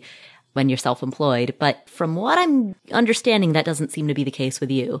to be when you're self-employed. But from what I'm understanding, that doesn't seem to be the case with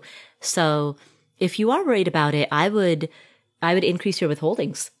you. So if you are worried about it, I would increase your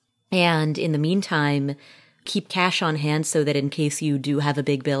withholdings. And in the meantime, keep cash on hand so that in case you do have a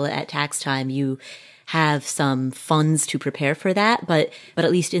big bill at tax time, you have some funds to prepare for that. But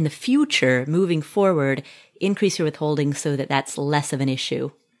at least in the future, moving forward, increase your withholdings so that that's less of an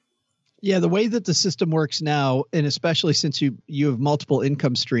issue. Yeah, the way that the system works now, and especially since you have multiple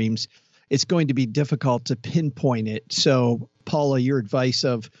income streams, it's going to be difficult to pinpoint it. So, Paula, your advice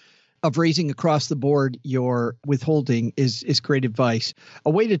of raising across the board your withholding is great advice. A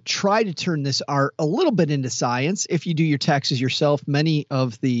way to try to turn this art a little bit into science, if you do your taxes yourself, many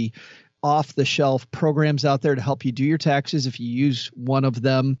of the off-the-shelf programs out there to help you do your taxes, if you use one of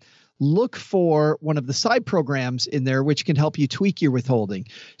them, look for one of the side programs in there which can help you tweak your withholding.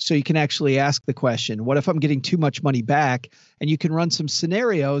 So you can actually ask the question, what if I'm getting too much money back? And you can run some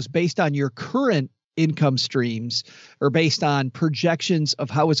scenarios based on your current income streams or based on projections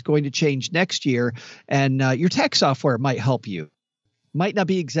of how it's going to change next year. And your tax software might help you. Might not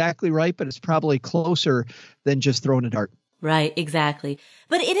be exactly right, but it's probably closer than just throwing a dart. Right, exactly.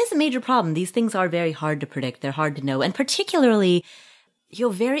 But it is a major problem. These things are very hard to predict. They're hard to know. And particularly,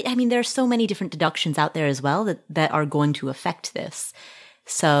 there are so many different deductions out there as well that are going to affect this.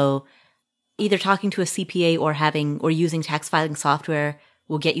 So either talking to a CPA or using tax filing software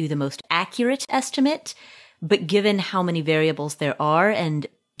will get you the most accurate estimate. But given how many variables there are, and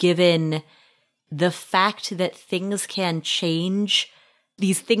given the fact that things can change,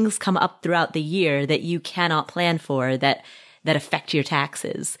 these things come up throughout the year that you cannot plan for that affect your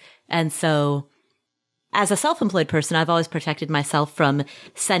taxes. And so as a self-employed person, I've always protected myself from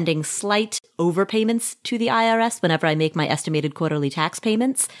sending slight overpayments to the IRS whenever I make my estimated quarterly tax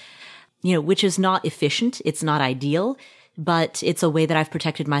payments, which is not efficient. It's not ideal, but it's a way that I've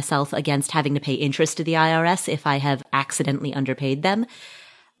protected myself against having to pay interest to the IRS if I have accidentally underpaid them.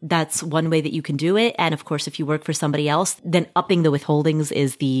 That's one way that you can do it. And of course, if you work for somebody else, then upping the withholdings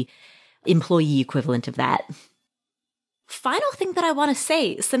is the employee equivalent of that. Final thing that I want to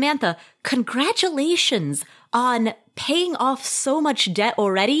say, Samantha, congratulations on paying off so much debt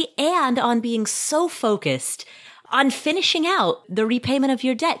already and on being so focused on finishing out the repayment of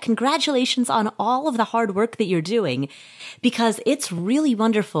your debt. Congratulations on all of the hard work that you're doing, because it's really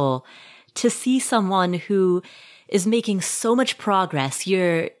wonderful to see someone who is making so much progress.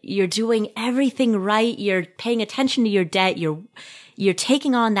 You're doing everything right. You're paying attention to your debt. You're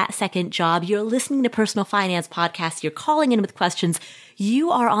taking on that second job. You're listening to personal finance podcasts. You're calling in with questions.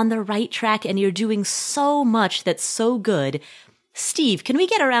 You are on the right track and you're doing so much that's so good. Steve, can we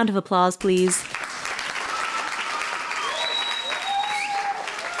get a round of applause, please?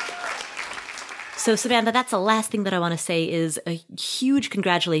 So Samantha, that's the last thing that I want to say is a huge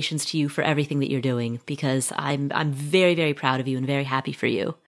congratulations to you for everything that you're doing, because I'm very, very proud of you and very happy for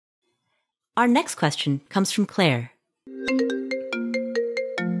you. Our next question comes from Claire.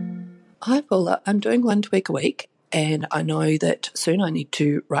 Hi, Paula. I'm doing 1 tweak a week, and I know that soon I need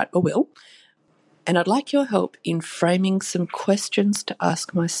to write a will. And I'd like your help in framing some questions to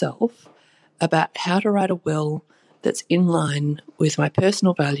ask myself about how to write a will that's in line with my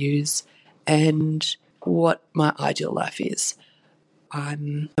personal values and what my ideal life is.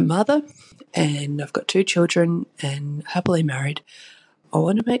 I'm a mother and I've got 2 children and happily married. I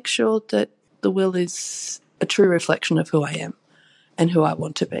want to make sure that the will is a true reflection of who I am and who I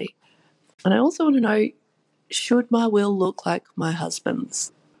want to be. And I also want to know, should my will look like my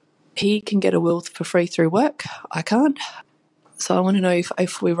husband's? He can get a will for free through work. I can't. So I want to know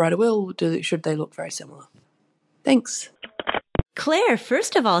if we write a will, should they look very similar? Thanks. Claire,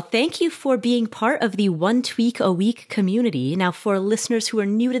 first of all, thank you for being part of the 1 tweak a week community. Now, for listeners who are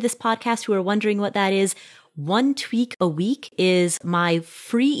new to this podcast, who are wondering what that is, 1 tweak a week is my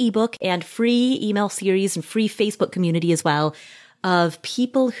free ebook and free email series and free Facebook community as well of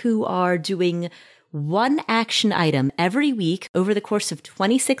people who are doing one action item every week over the course of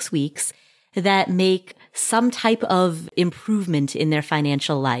 26 weeks that make some type of improvement in their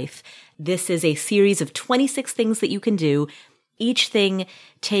financial life. This is a series of 26 things that you can do. Each thing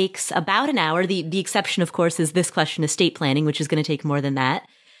takes about an hour. The exception, of course, is this question, estate planning, which is going to take more than that.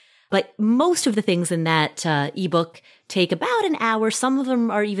 But most of the things in that ebook take about an hour. Some of them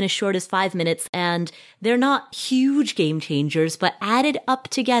are even as short as 5 minutes, and they're not huge game changers, but added up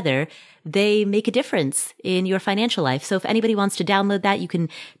together, they make a difference in your financial life. So if anybody wants to download that, you can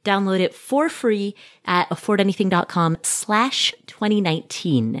download it for free at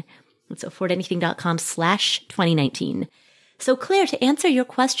affordanything.com/2019. It's affordanything.com/2019. So Claire, to answer your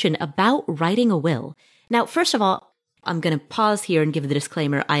question about writing a will. Now, first of all, I'm going to pause here and give the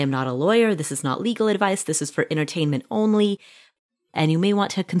disclaimer. I am not a lawyer. This is not legal advice. This is for entertainment only. And you may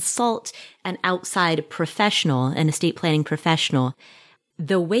want to consult an outside professional, an estate planning professional.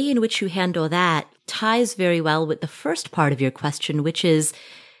 The way in which you handle that ties very well with the first part of your question, which is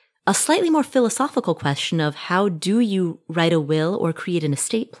a slightly more philosophical question of how do you write a will or create an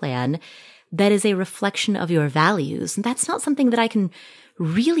estate plan that is a reflection of your values. And that's not something that I can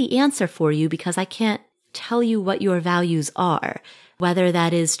really answer for you because I can't tell you what your values are, whether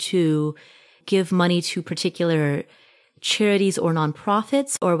that is to give money to particular charities or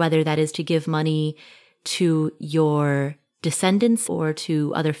nonprofits, or whether that is to give money to your descendants or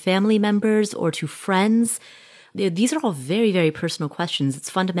to other family members or to friends. These are all very, very personal questions. It's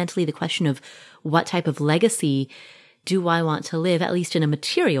fundamentally the question of what type of legacy do I want to live, at least in a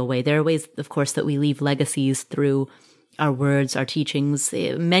material way. There are ways, of course, that we leave legacies through our words, our teachings,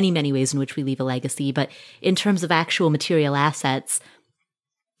 many, many ways in which we leave a legacy. But in terms of actual material assets,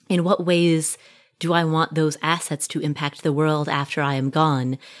 in what ways do I want those assets to impact the world after I am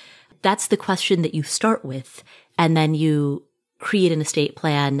gone? That's the question that you start with. And then you create an estate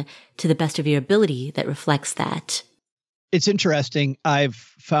plan to the best of your ability that reflects that. It's interesting. I've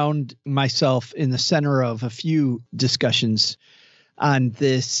found myself in the center of a few discussions on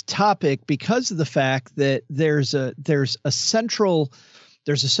this topic because of the fact that there's a central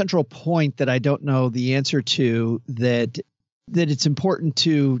point that I don't know the answer to that it's important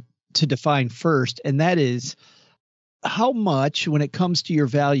to define first, and that is how much, when it comes to your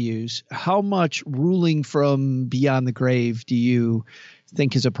values, how much ruling from beyond the grave do you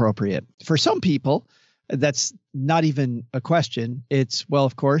think is appropriate? For some people, that's not even a question. It's, well,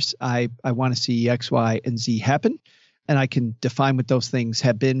 of course, I want to see X, Y, and Z happen. And I can define what those things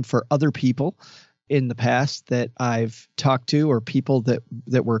have been for other people in the past that I've talked to or people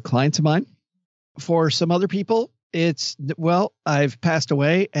that were clients of mine. For some other people, it's, well, I've passed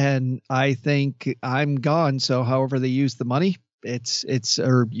away and I think I'm gone. So however they use the money, it's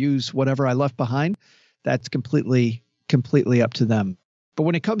or use whatever I left behind, that's completely up to them. But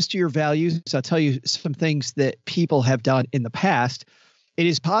when it comes to your values, I'll tell you some things that people have done in the past. It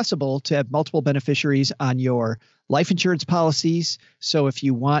is possible to have multiple beneficiaries on your life insurance policies. So if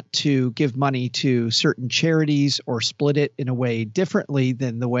you want to give money to certain charities or split it in a way differently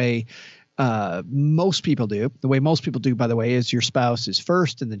than the way most people do. The way most people do, by the way, is your spouse is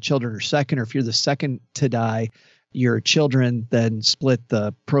first and then children are second. Or if you're the second to die, your children then split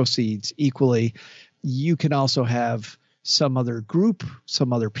the proceeds equally. You can also have some other group,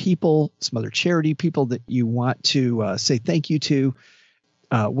 some other people, some other charity people that you want to say thank you to,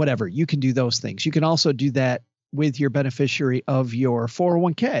 whatever. You can do those things. You can also do that with your beneficiary of your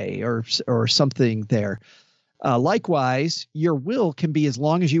 401k or something there. Likewise, your will can be as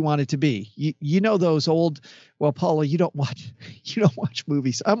long as you want it to be. You know those old, well, Paula, you don't watch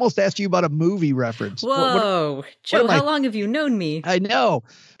movies. I almost asked you about a movie reference. Whoa, Joe, how long have you known me? I know.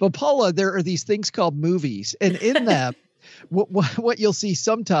 But Paula, there are these things called movies. And in them, what you'll see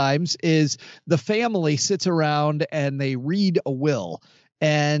sometimes is the family sits around and they read a will.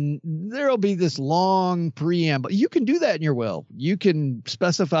 And there'll be this long preamble. You can do that in your will. You can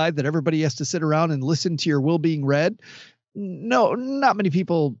specify that everybody has to sit around and listen to your will being read. No, not many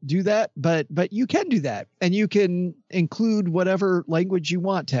people do that, but you can do that. And you can include whatever language you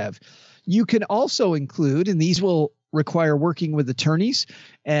want to have. You can also include, and these will require working with attorneys,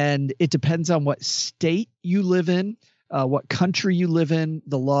 and it depends on what state you live in. What country you live in,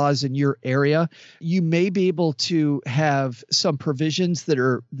 the laws in your area. You may be able to have some provisions that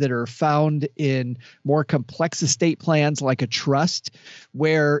are found in more complex estate plans like a trust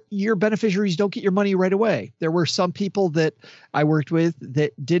where your beneficiaries don't get your money right away. There were some people that I worked with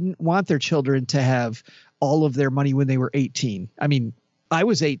that didn't want their children to have all of their money when they were 18. I mean, I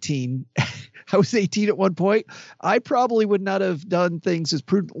was 18. I was 18 at one point. I probably would not have done things as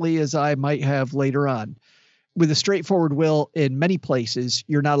prudently as I might have later on. With a straightforward will, in many places,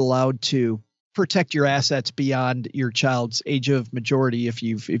 you're not allowed to protect your assets beyond your child's age of majority if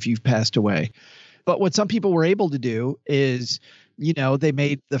you've passed away. But what some people were able to do is, they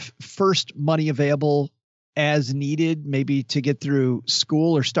made the first money available as needed, maybe to get through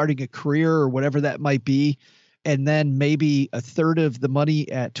school or starting a career or whatever that might be. And then maybe a third of the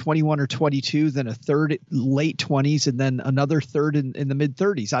money at 21 or 22, then a third at late 20s, and then another third in the mid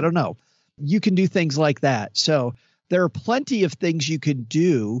 30s. I don't know. You can do things like that. So there are plenty of things you can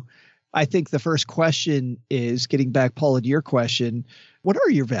do. I think the first question is, getting back, Paula, to your question, what are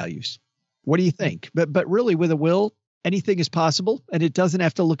your values? What do you think? But really, with a will, anything is possible, and it doesn't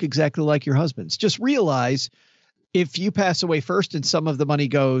have to look exactly like your husband's. Just realize if you pass away first and some of the money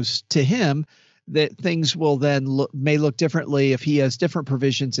goes to him, that things will then may look differently if he has different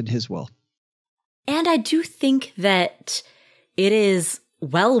provisions in his will. And I do think that it is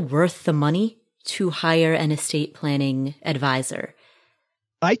well worth the money to hire an estate planning advisor.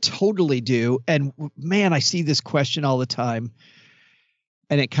 I totally do. And man, I see this question all the time,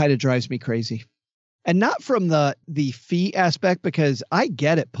 and it kind of drives me crazy. And not from the fee aspect, because I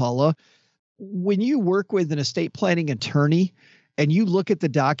get it, Paula. When you work with an estate planning attorney and you look at the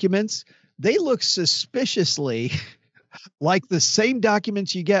documents, they look suspiciously like the same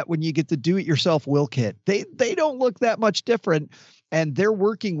documents you get when you get the do-it-yourself will kit. They don't look that much different. And they're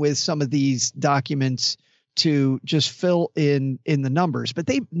working with some of these documents to just fill in the numbers. But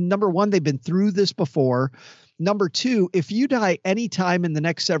number one, they've been through this before. Number two, if you die anytime in the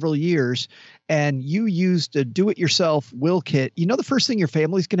next several years and you used a do-it-yourself will kit, the first thing your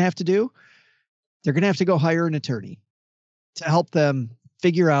family's going to have to do? They're going to have to go hire an attorney to help them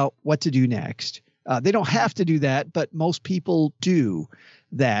figure out what to do next. They don't have to do that, but most people do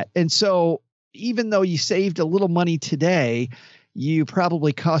that. And so even though you saved a little money today, you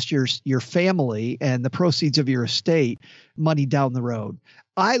probably cost your family and the proceeds of your estate money down the road.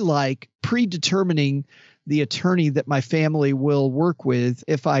 I like predetermining the attorney that my family will work with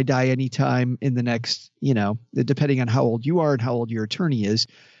if I die anytime in the next, depending on how old you are and how old your attorney is,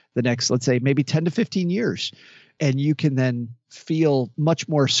 the next, let's say, maybe 10 to 15 years. And you can then feel much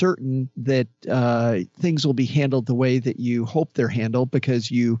more certain that things will be handled the way that you hope they're handled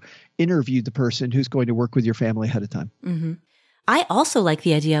because you interviewed the person who's going to work with your family ahead of time. Mm-hmm. I also like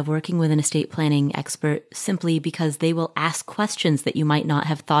the idea of working with an estate planning expert simply because they will ask questions that you might not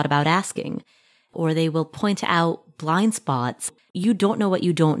have thought about asking, or they will point out blind spots. You don't know what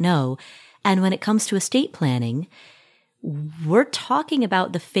you don't know. And when it comes to estate planning, we're talking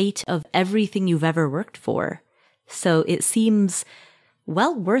about the fate of everything you've ever worked for. So it seems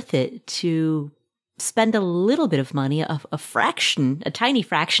well worth it to spend a little bit of money, a tiny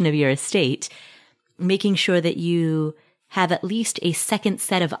fraction of your estate, making sure that you have at least a second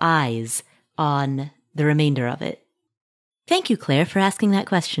set of eyes on the remainder of it. Thank you, Claire, for asking that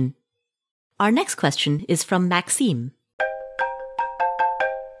question. Our next question is from Maxime.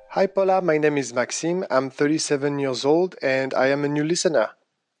 Hi Paula, my name is Maxime. I'm 37 years old and I am a new listener.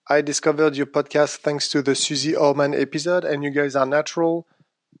 I discovered your podcast thanks to the Susie Orman episode, and you guys are natural,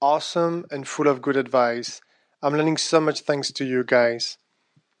 awesome, and full of good advice. I'm learning so much thanks to you guys.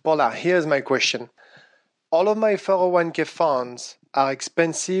 Paula, here's my question. All of my 401k funds are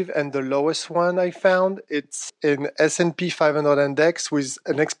expensive, and the lowest one I found, it's in S&P 500 index with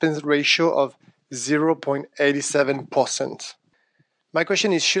an expense ratio of 0.87%. My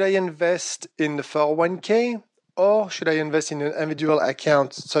question is, should I invest in the 401k? Or should I invest in an individual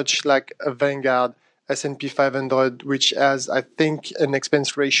account such like a Vanguard S&P 500, which has, I think, an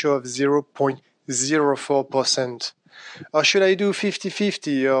expense ratio of 0.04%? Or should I do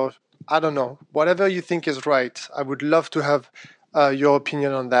 50-50 or I don't know, whatever you think is right. I would love to have your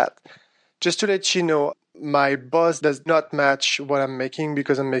opinion on that. Just to let you know, my boss does not match what I'm making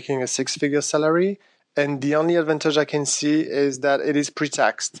because I'm making a six-figure salary. And the only advantage I can see is that it is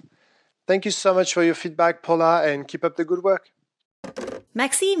pre-taxed. Thank you so much for your feedback, Paula, and keep up the good work.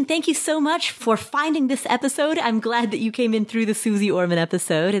 Maxime, thank you so much for finding this episode. I'm glad that you came in through the Susie Orman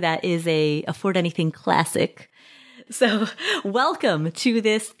episode. That is a Afford Anything classic. So welcome to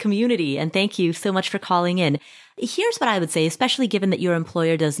this community, and thank you so much for calling in. Here's what I would say, especially given that your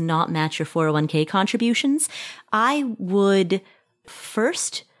employer does not match your 401k contributions. I would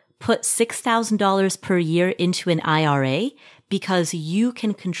first put $6,000 per year into an IRA, because you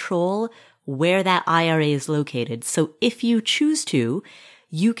can control where that IRA is located. So if you choose to,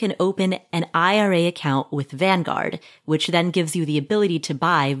 you can open an IRA account with Vanguard, which then gives you the ability to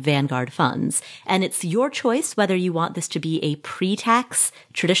buy Vanguard funds. And it's your choice whether you want this to be a pre-tax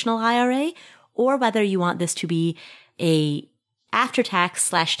traditional IRA or whether you want this to be a after-tax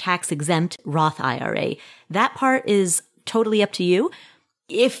 / tax-exempt Roth IRA. That part is totally up to you.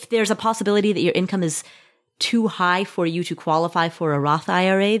 If there's a possibility that your income is too high for you to qualify for a Roth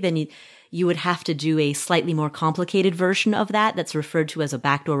IRA, then you would have to do a slightly more complicated version of that that's referred to as a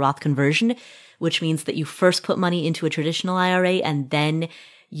backdoor Roth conversion, which means that you first put money into a traditional IRA and then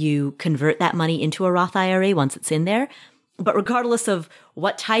you convert that money into a Roth IRA once it's in there. But regardless of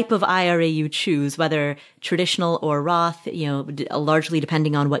what type of IRA you choose, whether traditional or Roth, largely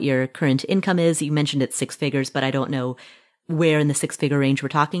depending on what your current income is. You mentioned it's six figures, but I don't know where in the six-figure range we're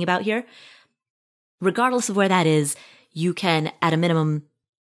talking about here. Regardless of where that is, you can, at a minimum,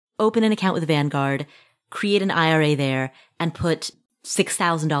 open an account with Vanguard, create an IRA there, and put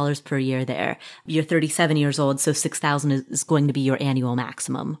 $6,000 per year there. You're 37 years old, so $6,000 is going to be your annual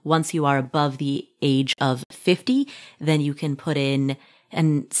maximum. Once you are above the age of 50, then you can put in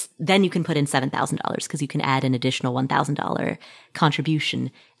 $7,000 because you can add an additional $1,000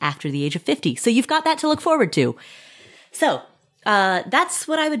 contribution after the age of 50. So you've got that to look forward to. So that's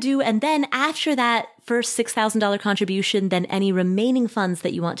what I would do. And then after that first $6,000 contribution, then any remaining funds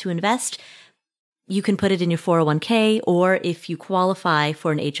that you want to invest, you can put it in your 401k, or if you qualify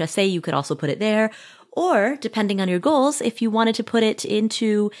for an HSA, you could also put it there. Or depending on your goals, if you wanted to put it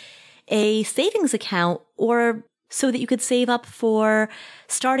into a savings account, or so that you could save up for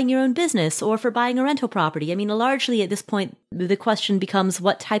starting your own business or for buying a rental property. I mean, largely at this point, the question becomes,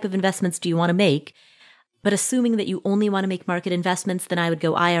 what type of investments do you want to make? But assuming that you only want to make market investments, then I would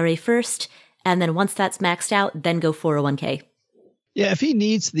go IRA first. And then once that's maxed out, then go 401k. Yeah, if he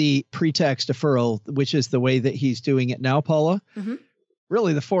needs the pre-tax deferral, which is the way that he's doing it now, Paula,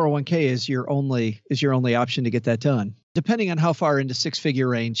 really the 401k is your only option to get that done, depending on how far into six-figure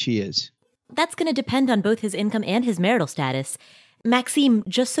range he is. That's going to depend on both his income and his marital status. Maxime,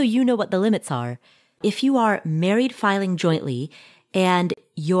 just so you know what the limits are, If you are married filing jointly and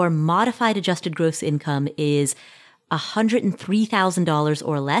your modified adjusted gross income is $103,000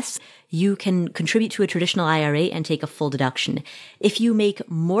 or less, you can contribute to a traditional IRA and take a full deduction. If you make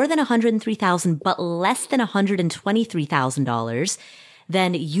more than $103,000 but less than $123,000,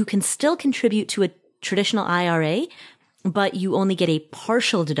 then you can still contribute to a traditional IRA, but you only get a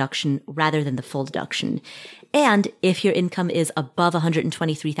partial deduction rather than the full deduction. And if your income is above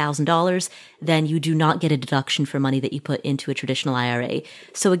 $123,000, then you do not get a deduction for money that you put into a traditional IRA.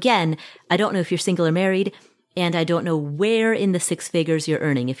 So again, I don't know if you're single or married, and I don't know where in the six figures you're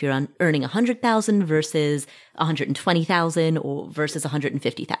earning. If you're earning $100,000 versus $120,000 or versus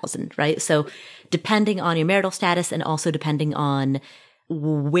 $150,000, right? So depending on your marital status and also depending on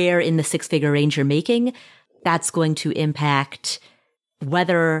where in the six figure range you're making, that's going to impact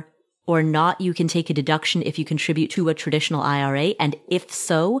whether or not you can take a deduction if you contribute to a traditional IRA. And if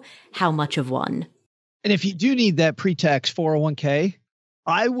so, how much of one? And if you do need that pre-tax 401k,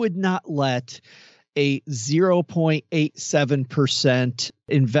 I would not let a 0.87%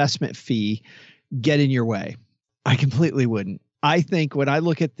 investment fee get in your way. I completely wouldn't. I think when I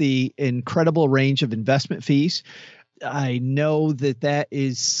look at the incredible range of investment fees, I know that that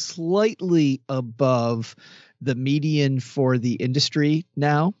is slightly above the median for the industry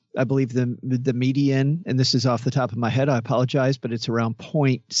now. I believe the median, and this is off the top of my head, I apologize, but it's around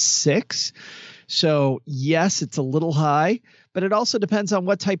 0.6. So yes, it's a little high, but it also depends on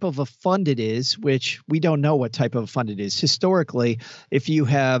what type of a fund it is, which we don't know what type of a fund it is. Historically, if you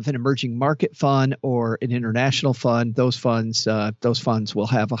have an emerging market fund or an international fund, those funds will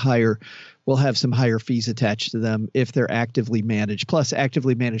have some higher fees attached to them if they're actively managed. Plus,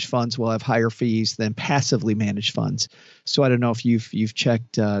 actively managed funds will have higher fees than passively managed funds. So I don't know if you've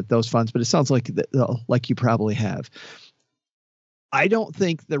checked those funds, but it sounds like you probably have. I don't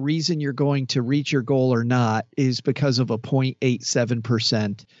think the reason you're going to reach your goal or not is because of a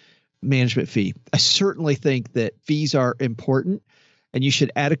 0.87% management fee. I certainly think that fees are important and you should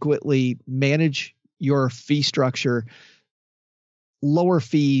adequately manage your fee structure. Lower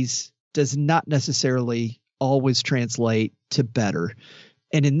fees does not necessarily always translate to better.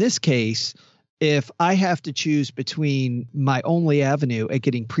 And in this case, if I have to choose between my only avenue at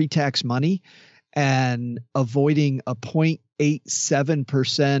getting pre-tax money and avoiding a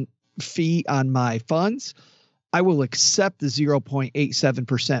 0.87% fee on my funds, I will accept the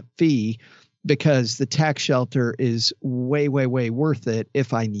 0.87% fee because the tax shelter is way, way, way worth it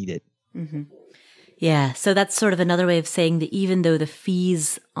if I need it. Mm-hmm. Yeah. So that's sort of another way of saying that even though the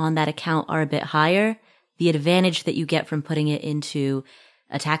fees on that account are a bit higher, the advantage that you get from putting it into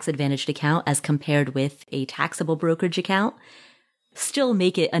a tax advantaged account as compared with a taxable brokerage account still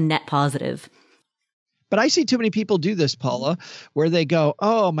make it a net positive. But I see too many people do this, Paula, where they go,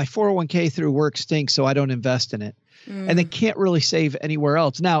 oh, my 401k through work stinks, so I don't invest in it. And they can't really save anywhere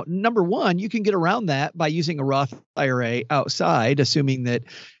else. Now, number one, you can get around that by using a Roth IRA outside, assuming that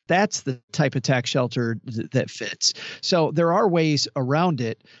that's the type of tax shelter that fits. So there are ways around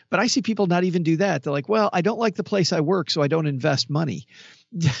it, but I see people not even do that. They're like, well, I don't like the place I work, so I don't invest money.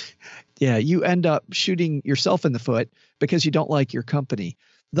 Yeah, you end up shooting yourself in the foot because you don't like your company.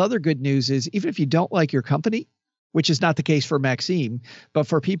 The other good news is even if you don't like your company, which is not the case for Maxime, but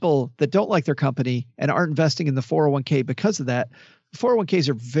for people that don't like their company and aren't investing in the 401k because of that, 401ks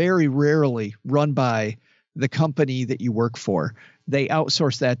are very rarely run by the company that you work for. They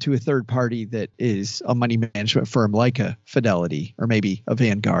outsource that to a third party that is a money management firm like a Fidelity or maybe a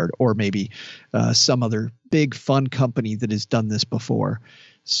Vanguard or maybe some other big fund company that has done this before.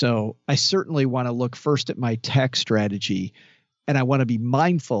 So I certainly want to look first at my tax strategy, and I want to be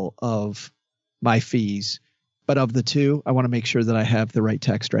mindful of my fees. But of the two, I want to make sure that I have the right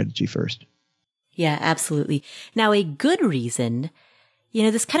tax strategy first. Yeah, absolutely. Now, a good reason,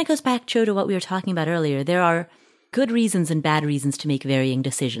 this kind of goes back, Joe, to what we were talking about earlier. There are good reasons and bad reasons to make varying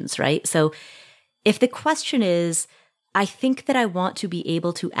decisions, right? So if the question is, I think that I want to be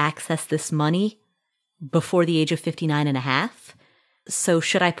able to access this money before the age of 59 and a half, so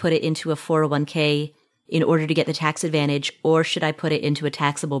should I put it into a 401k in order to get the tax advantage, or should I put it into a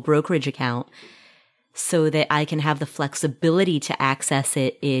taxable brokerage account so that I can have the flexibility to access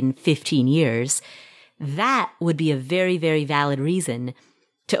it in 15 years? That would be a very, very valid reason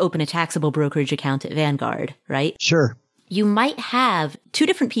to open a taxable brokerage account at Vanguard, right? Sure. You might have two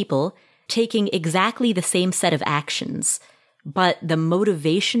different people taking exactly the same set of actions, but the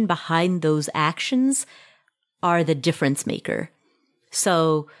motivation behind those actions are the difference maker.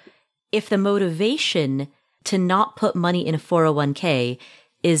 So if the motivation to not put money in a 401k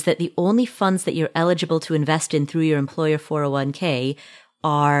is that the only funds that you're eligible to invest in through your employer 401k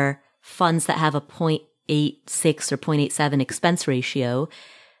are funds that have a 0.86 or 0.87 expense ratio.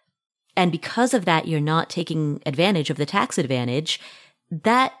 And because of that, you're not taking advantage of the tax advantage.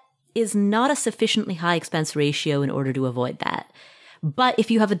 That is not a sufficiently high expense ratio in order to avoid that. But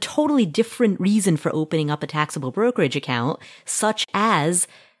if you have a totally different reason for opening up a taxable brokerage account, such as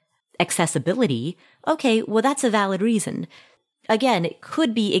accessibility, okay, well, that's a valid reason. Again, it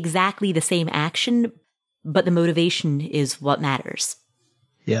could be exactly the same action, but the motivation is what matters.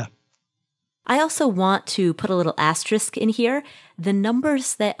 Yeah. I also want to put a little asterisk in here. The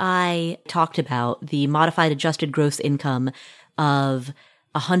numbers that I talked about, the modified adjusted gross income of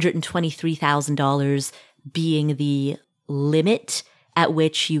 $123,000 being the limit at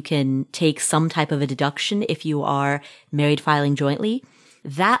which you can take some type of a deduction if you are married filing jointly,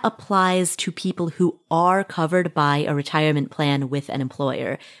 that applies to people who are covered by a retirement plan with an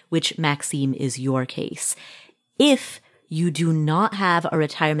employer, which, Maxime, is your case. If you do not have a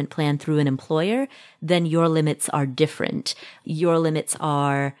retirement plan through an employer, then your limits are different. Your limits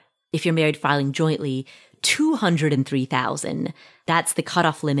are, if you're married filing jointly, $203,000. That's the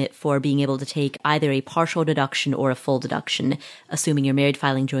cutoff limit for being able to take either a partial deduction or a full deduction. Assuming you're married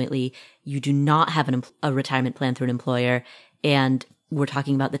filing jointly, you do not have a retirement plan through an employer, and we're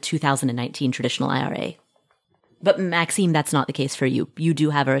talking about the 2019 traditional IRA. But Maxime, that's not the case for you. You do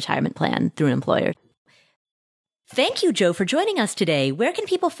have a retirement plan through an employer. Thank you, Joe, for joining us today. Where can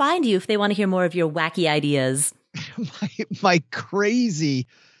people find you if they want to hear more of your wacky ideas? my crazy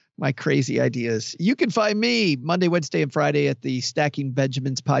ideas. You can find me Monday, Wednesday, and Friday at the Stacking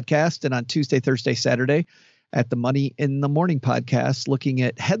Benjamins podcast, and on Tuesday, Thursday, Saturday at the Money in the Morning podcast, looking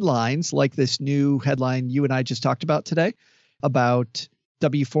at headlines like this new headline you and I just talked about today about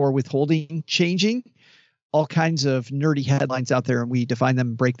W-4 withholding changing. All kinds of nerdy headlines out there, and we define them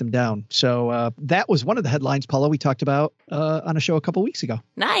and break them down. So that was one of the headlines, Paula, we talked about on a show a couple weeks ago.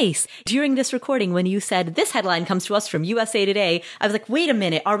 Nice. During this recording, when you said this headline comes to us from USA Today, I was like, wait a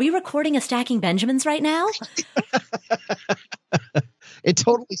minute, are we recording a Stacking Benjamins right now? It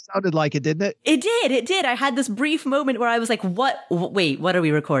totally sounded like it, didn't it? It did. I had this brief moment where I was like, what? Wait, what are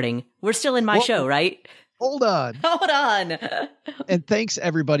we recording? We're still in my show, right? Hold on. And thanks,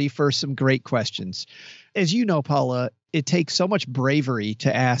 everybody, for some great questions. As you know, Paula, it takes so much bravery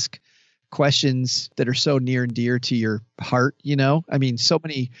to ask questions that are so near and dear to your heart. You know, I mean, so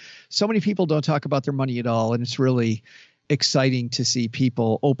many people don't talk about their money at all. And it's really exciting to see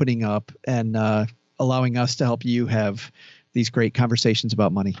people opening up and allowing us to help you have these great conversations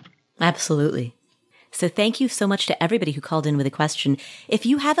about money. Absolutely. So thank you so much to everybody who called in with a question. If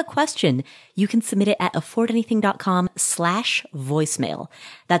you have a question, you can submit it at affordanything.com/voicemail.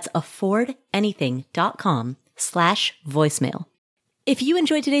 That's affordanything.com/voicemail. If you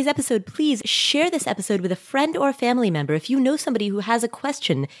enjoyed today's episode, please share this episode with a friend or family member. If you know somebody who has a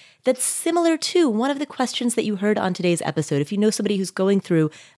question that's similar to one of the questions that you heard on today's episode, if you know somebody who's going through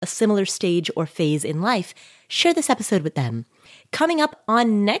a similar stage or phase in life, share this episode with them. Coming up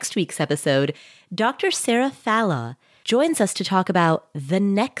on next week's episode, Dr. Sarah Falla joins us to talk about the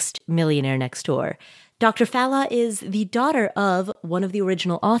next Millionaire Next Door. Dr. Falla is the daughter of one of the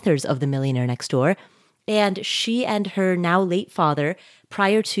original authors of The Millionaire Next Door, and she and her now late father,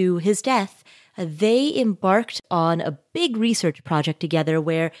 prior to his death, they embarked on a big research project together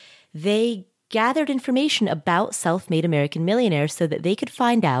where they gathered information about self-made American millionaires so that they could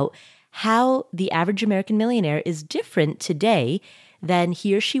find out how the average American millionaire is different today than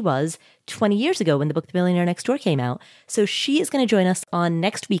he or she was 20 years ago when the book The Millionaire Next Door came out. So she is going to join us on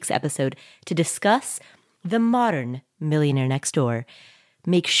next week's episode to discuss the modern Millionaire Next Door.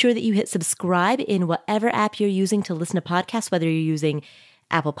 Make sure that you hit subscribe in whatever app you're using to listen to podcasts, whether you're using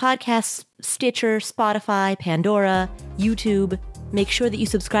Apple Podcasts, Stitcher, Spotify, Pandora, YouTube. Make sure that you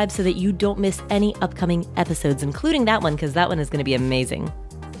subscribe so that you don't miss any upcoming episodes, including that one, because that one is going to be amazing.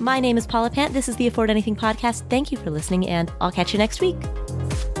 My name is Paula Pant. This is the Afford Anything podcast. Thank you for listening, and I'll catch you next week.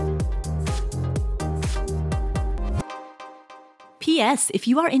 P.S. If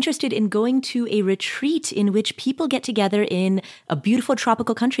you are interested in going to a retreat in which people get together in a beautiful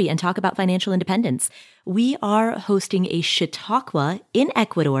tropical country and talk about financial independence, we are hosting a Chautauqua in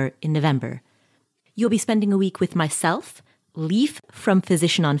Ecuador in November. You'll be spending a week with myself, Leaf from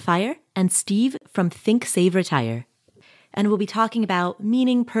Physician on Fire, and Steve from Think, Save, Retire. And we'll be talking about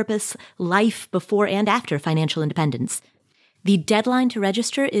meaning, purpose, life before and after financial independence. The deadline to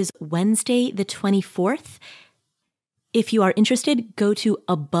register is Wednesday, the 24th. If you are interested, go to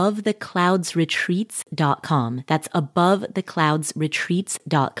abovethecloudsretreats.com. That's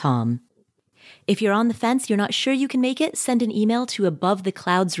abovethecloudsretreats.com. If you're on the fence, you're not sure you can make it, send an email to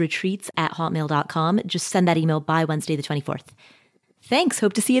abovethecloudsretreats@hotmail.com. Just send that email by Wednesday the 24th. Thanks.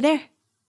 Hope to see you there.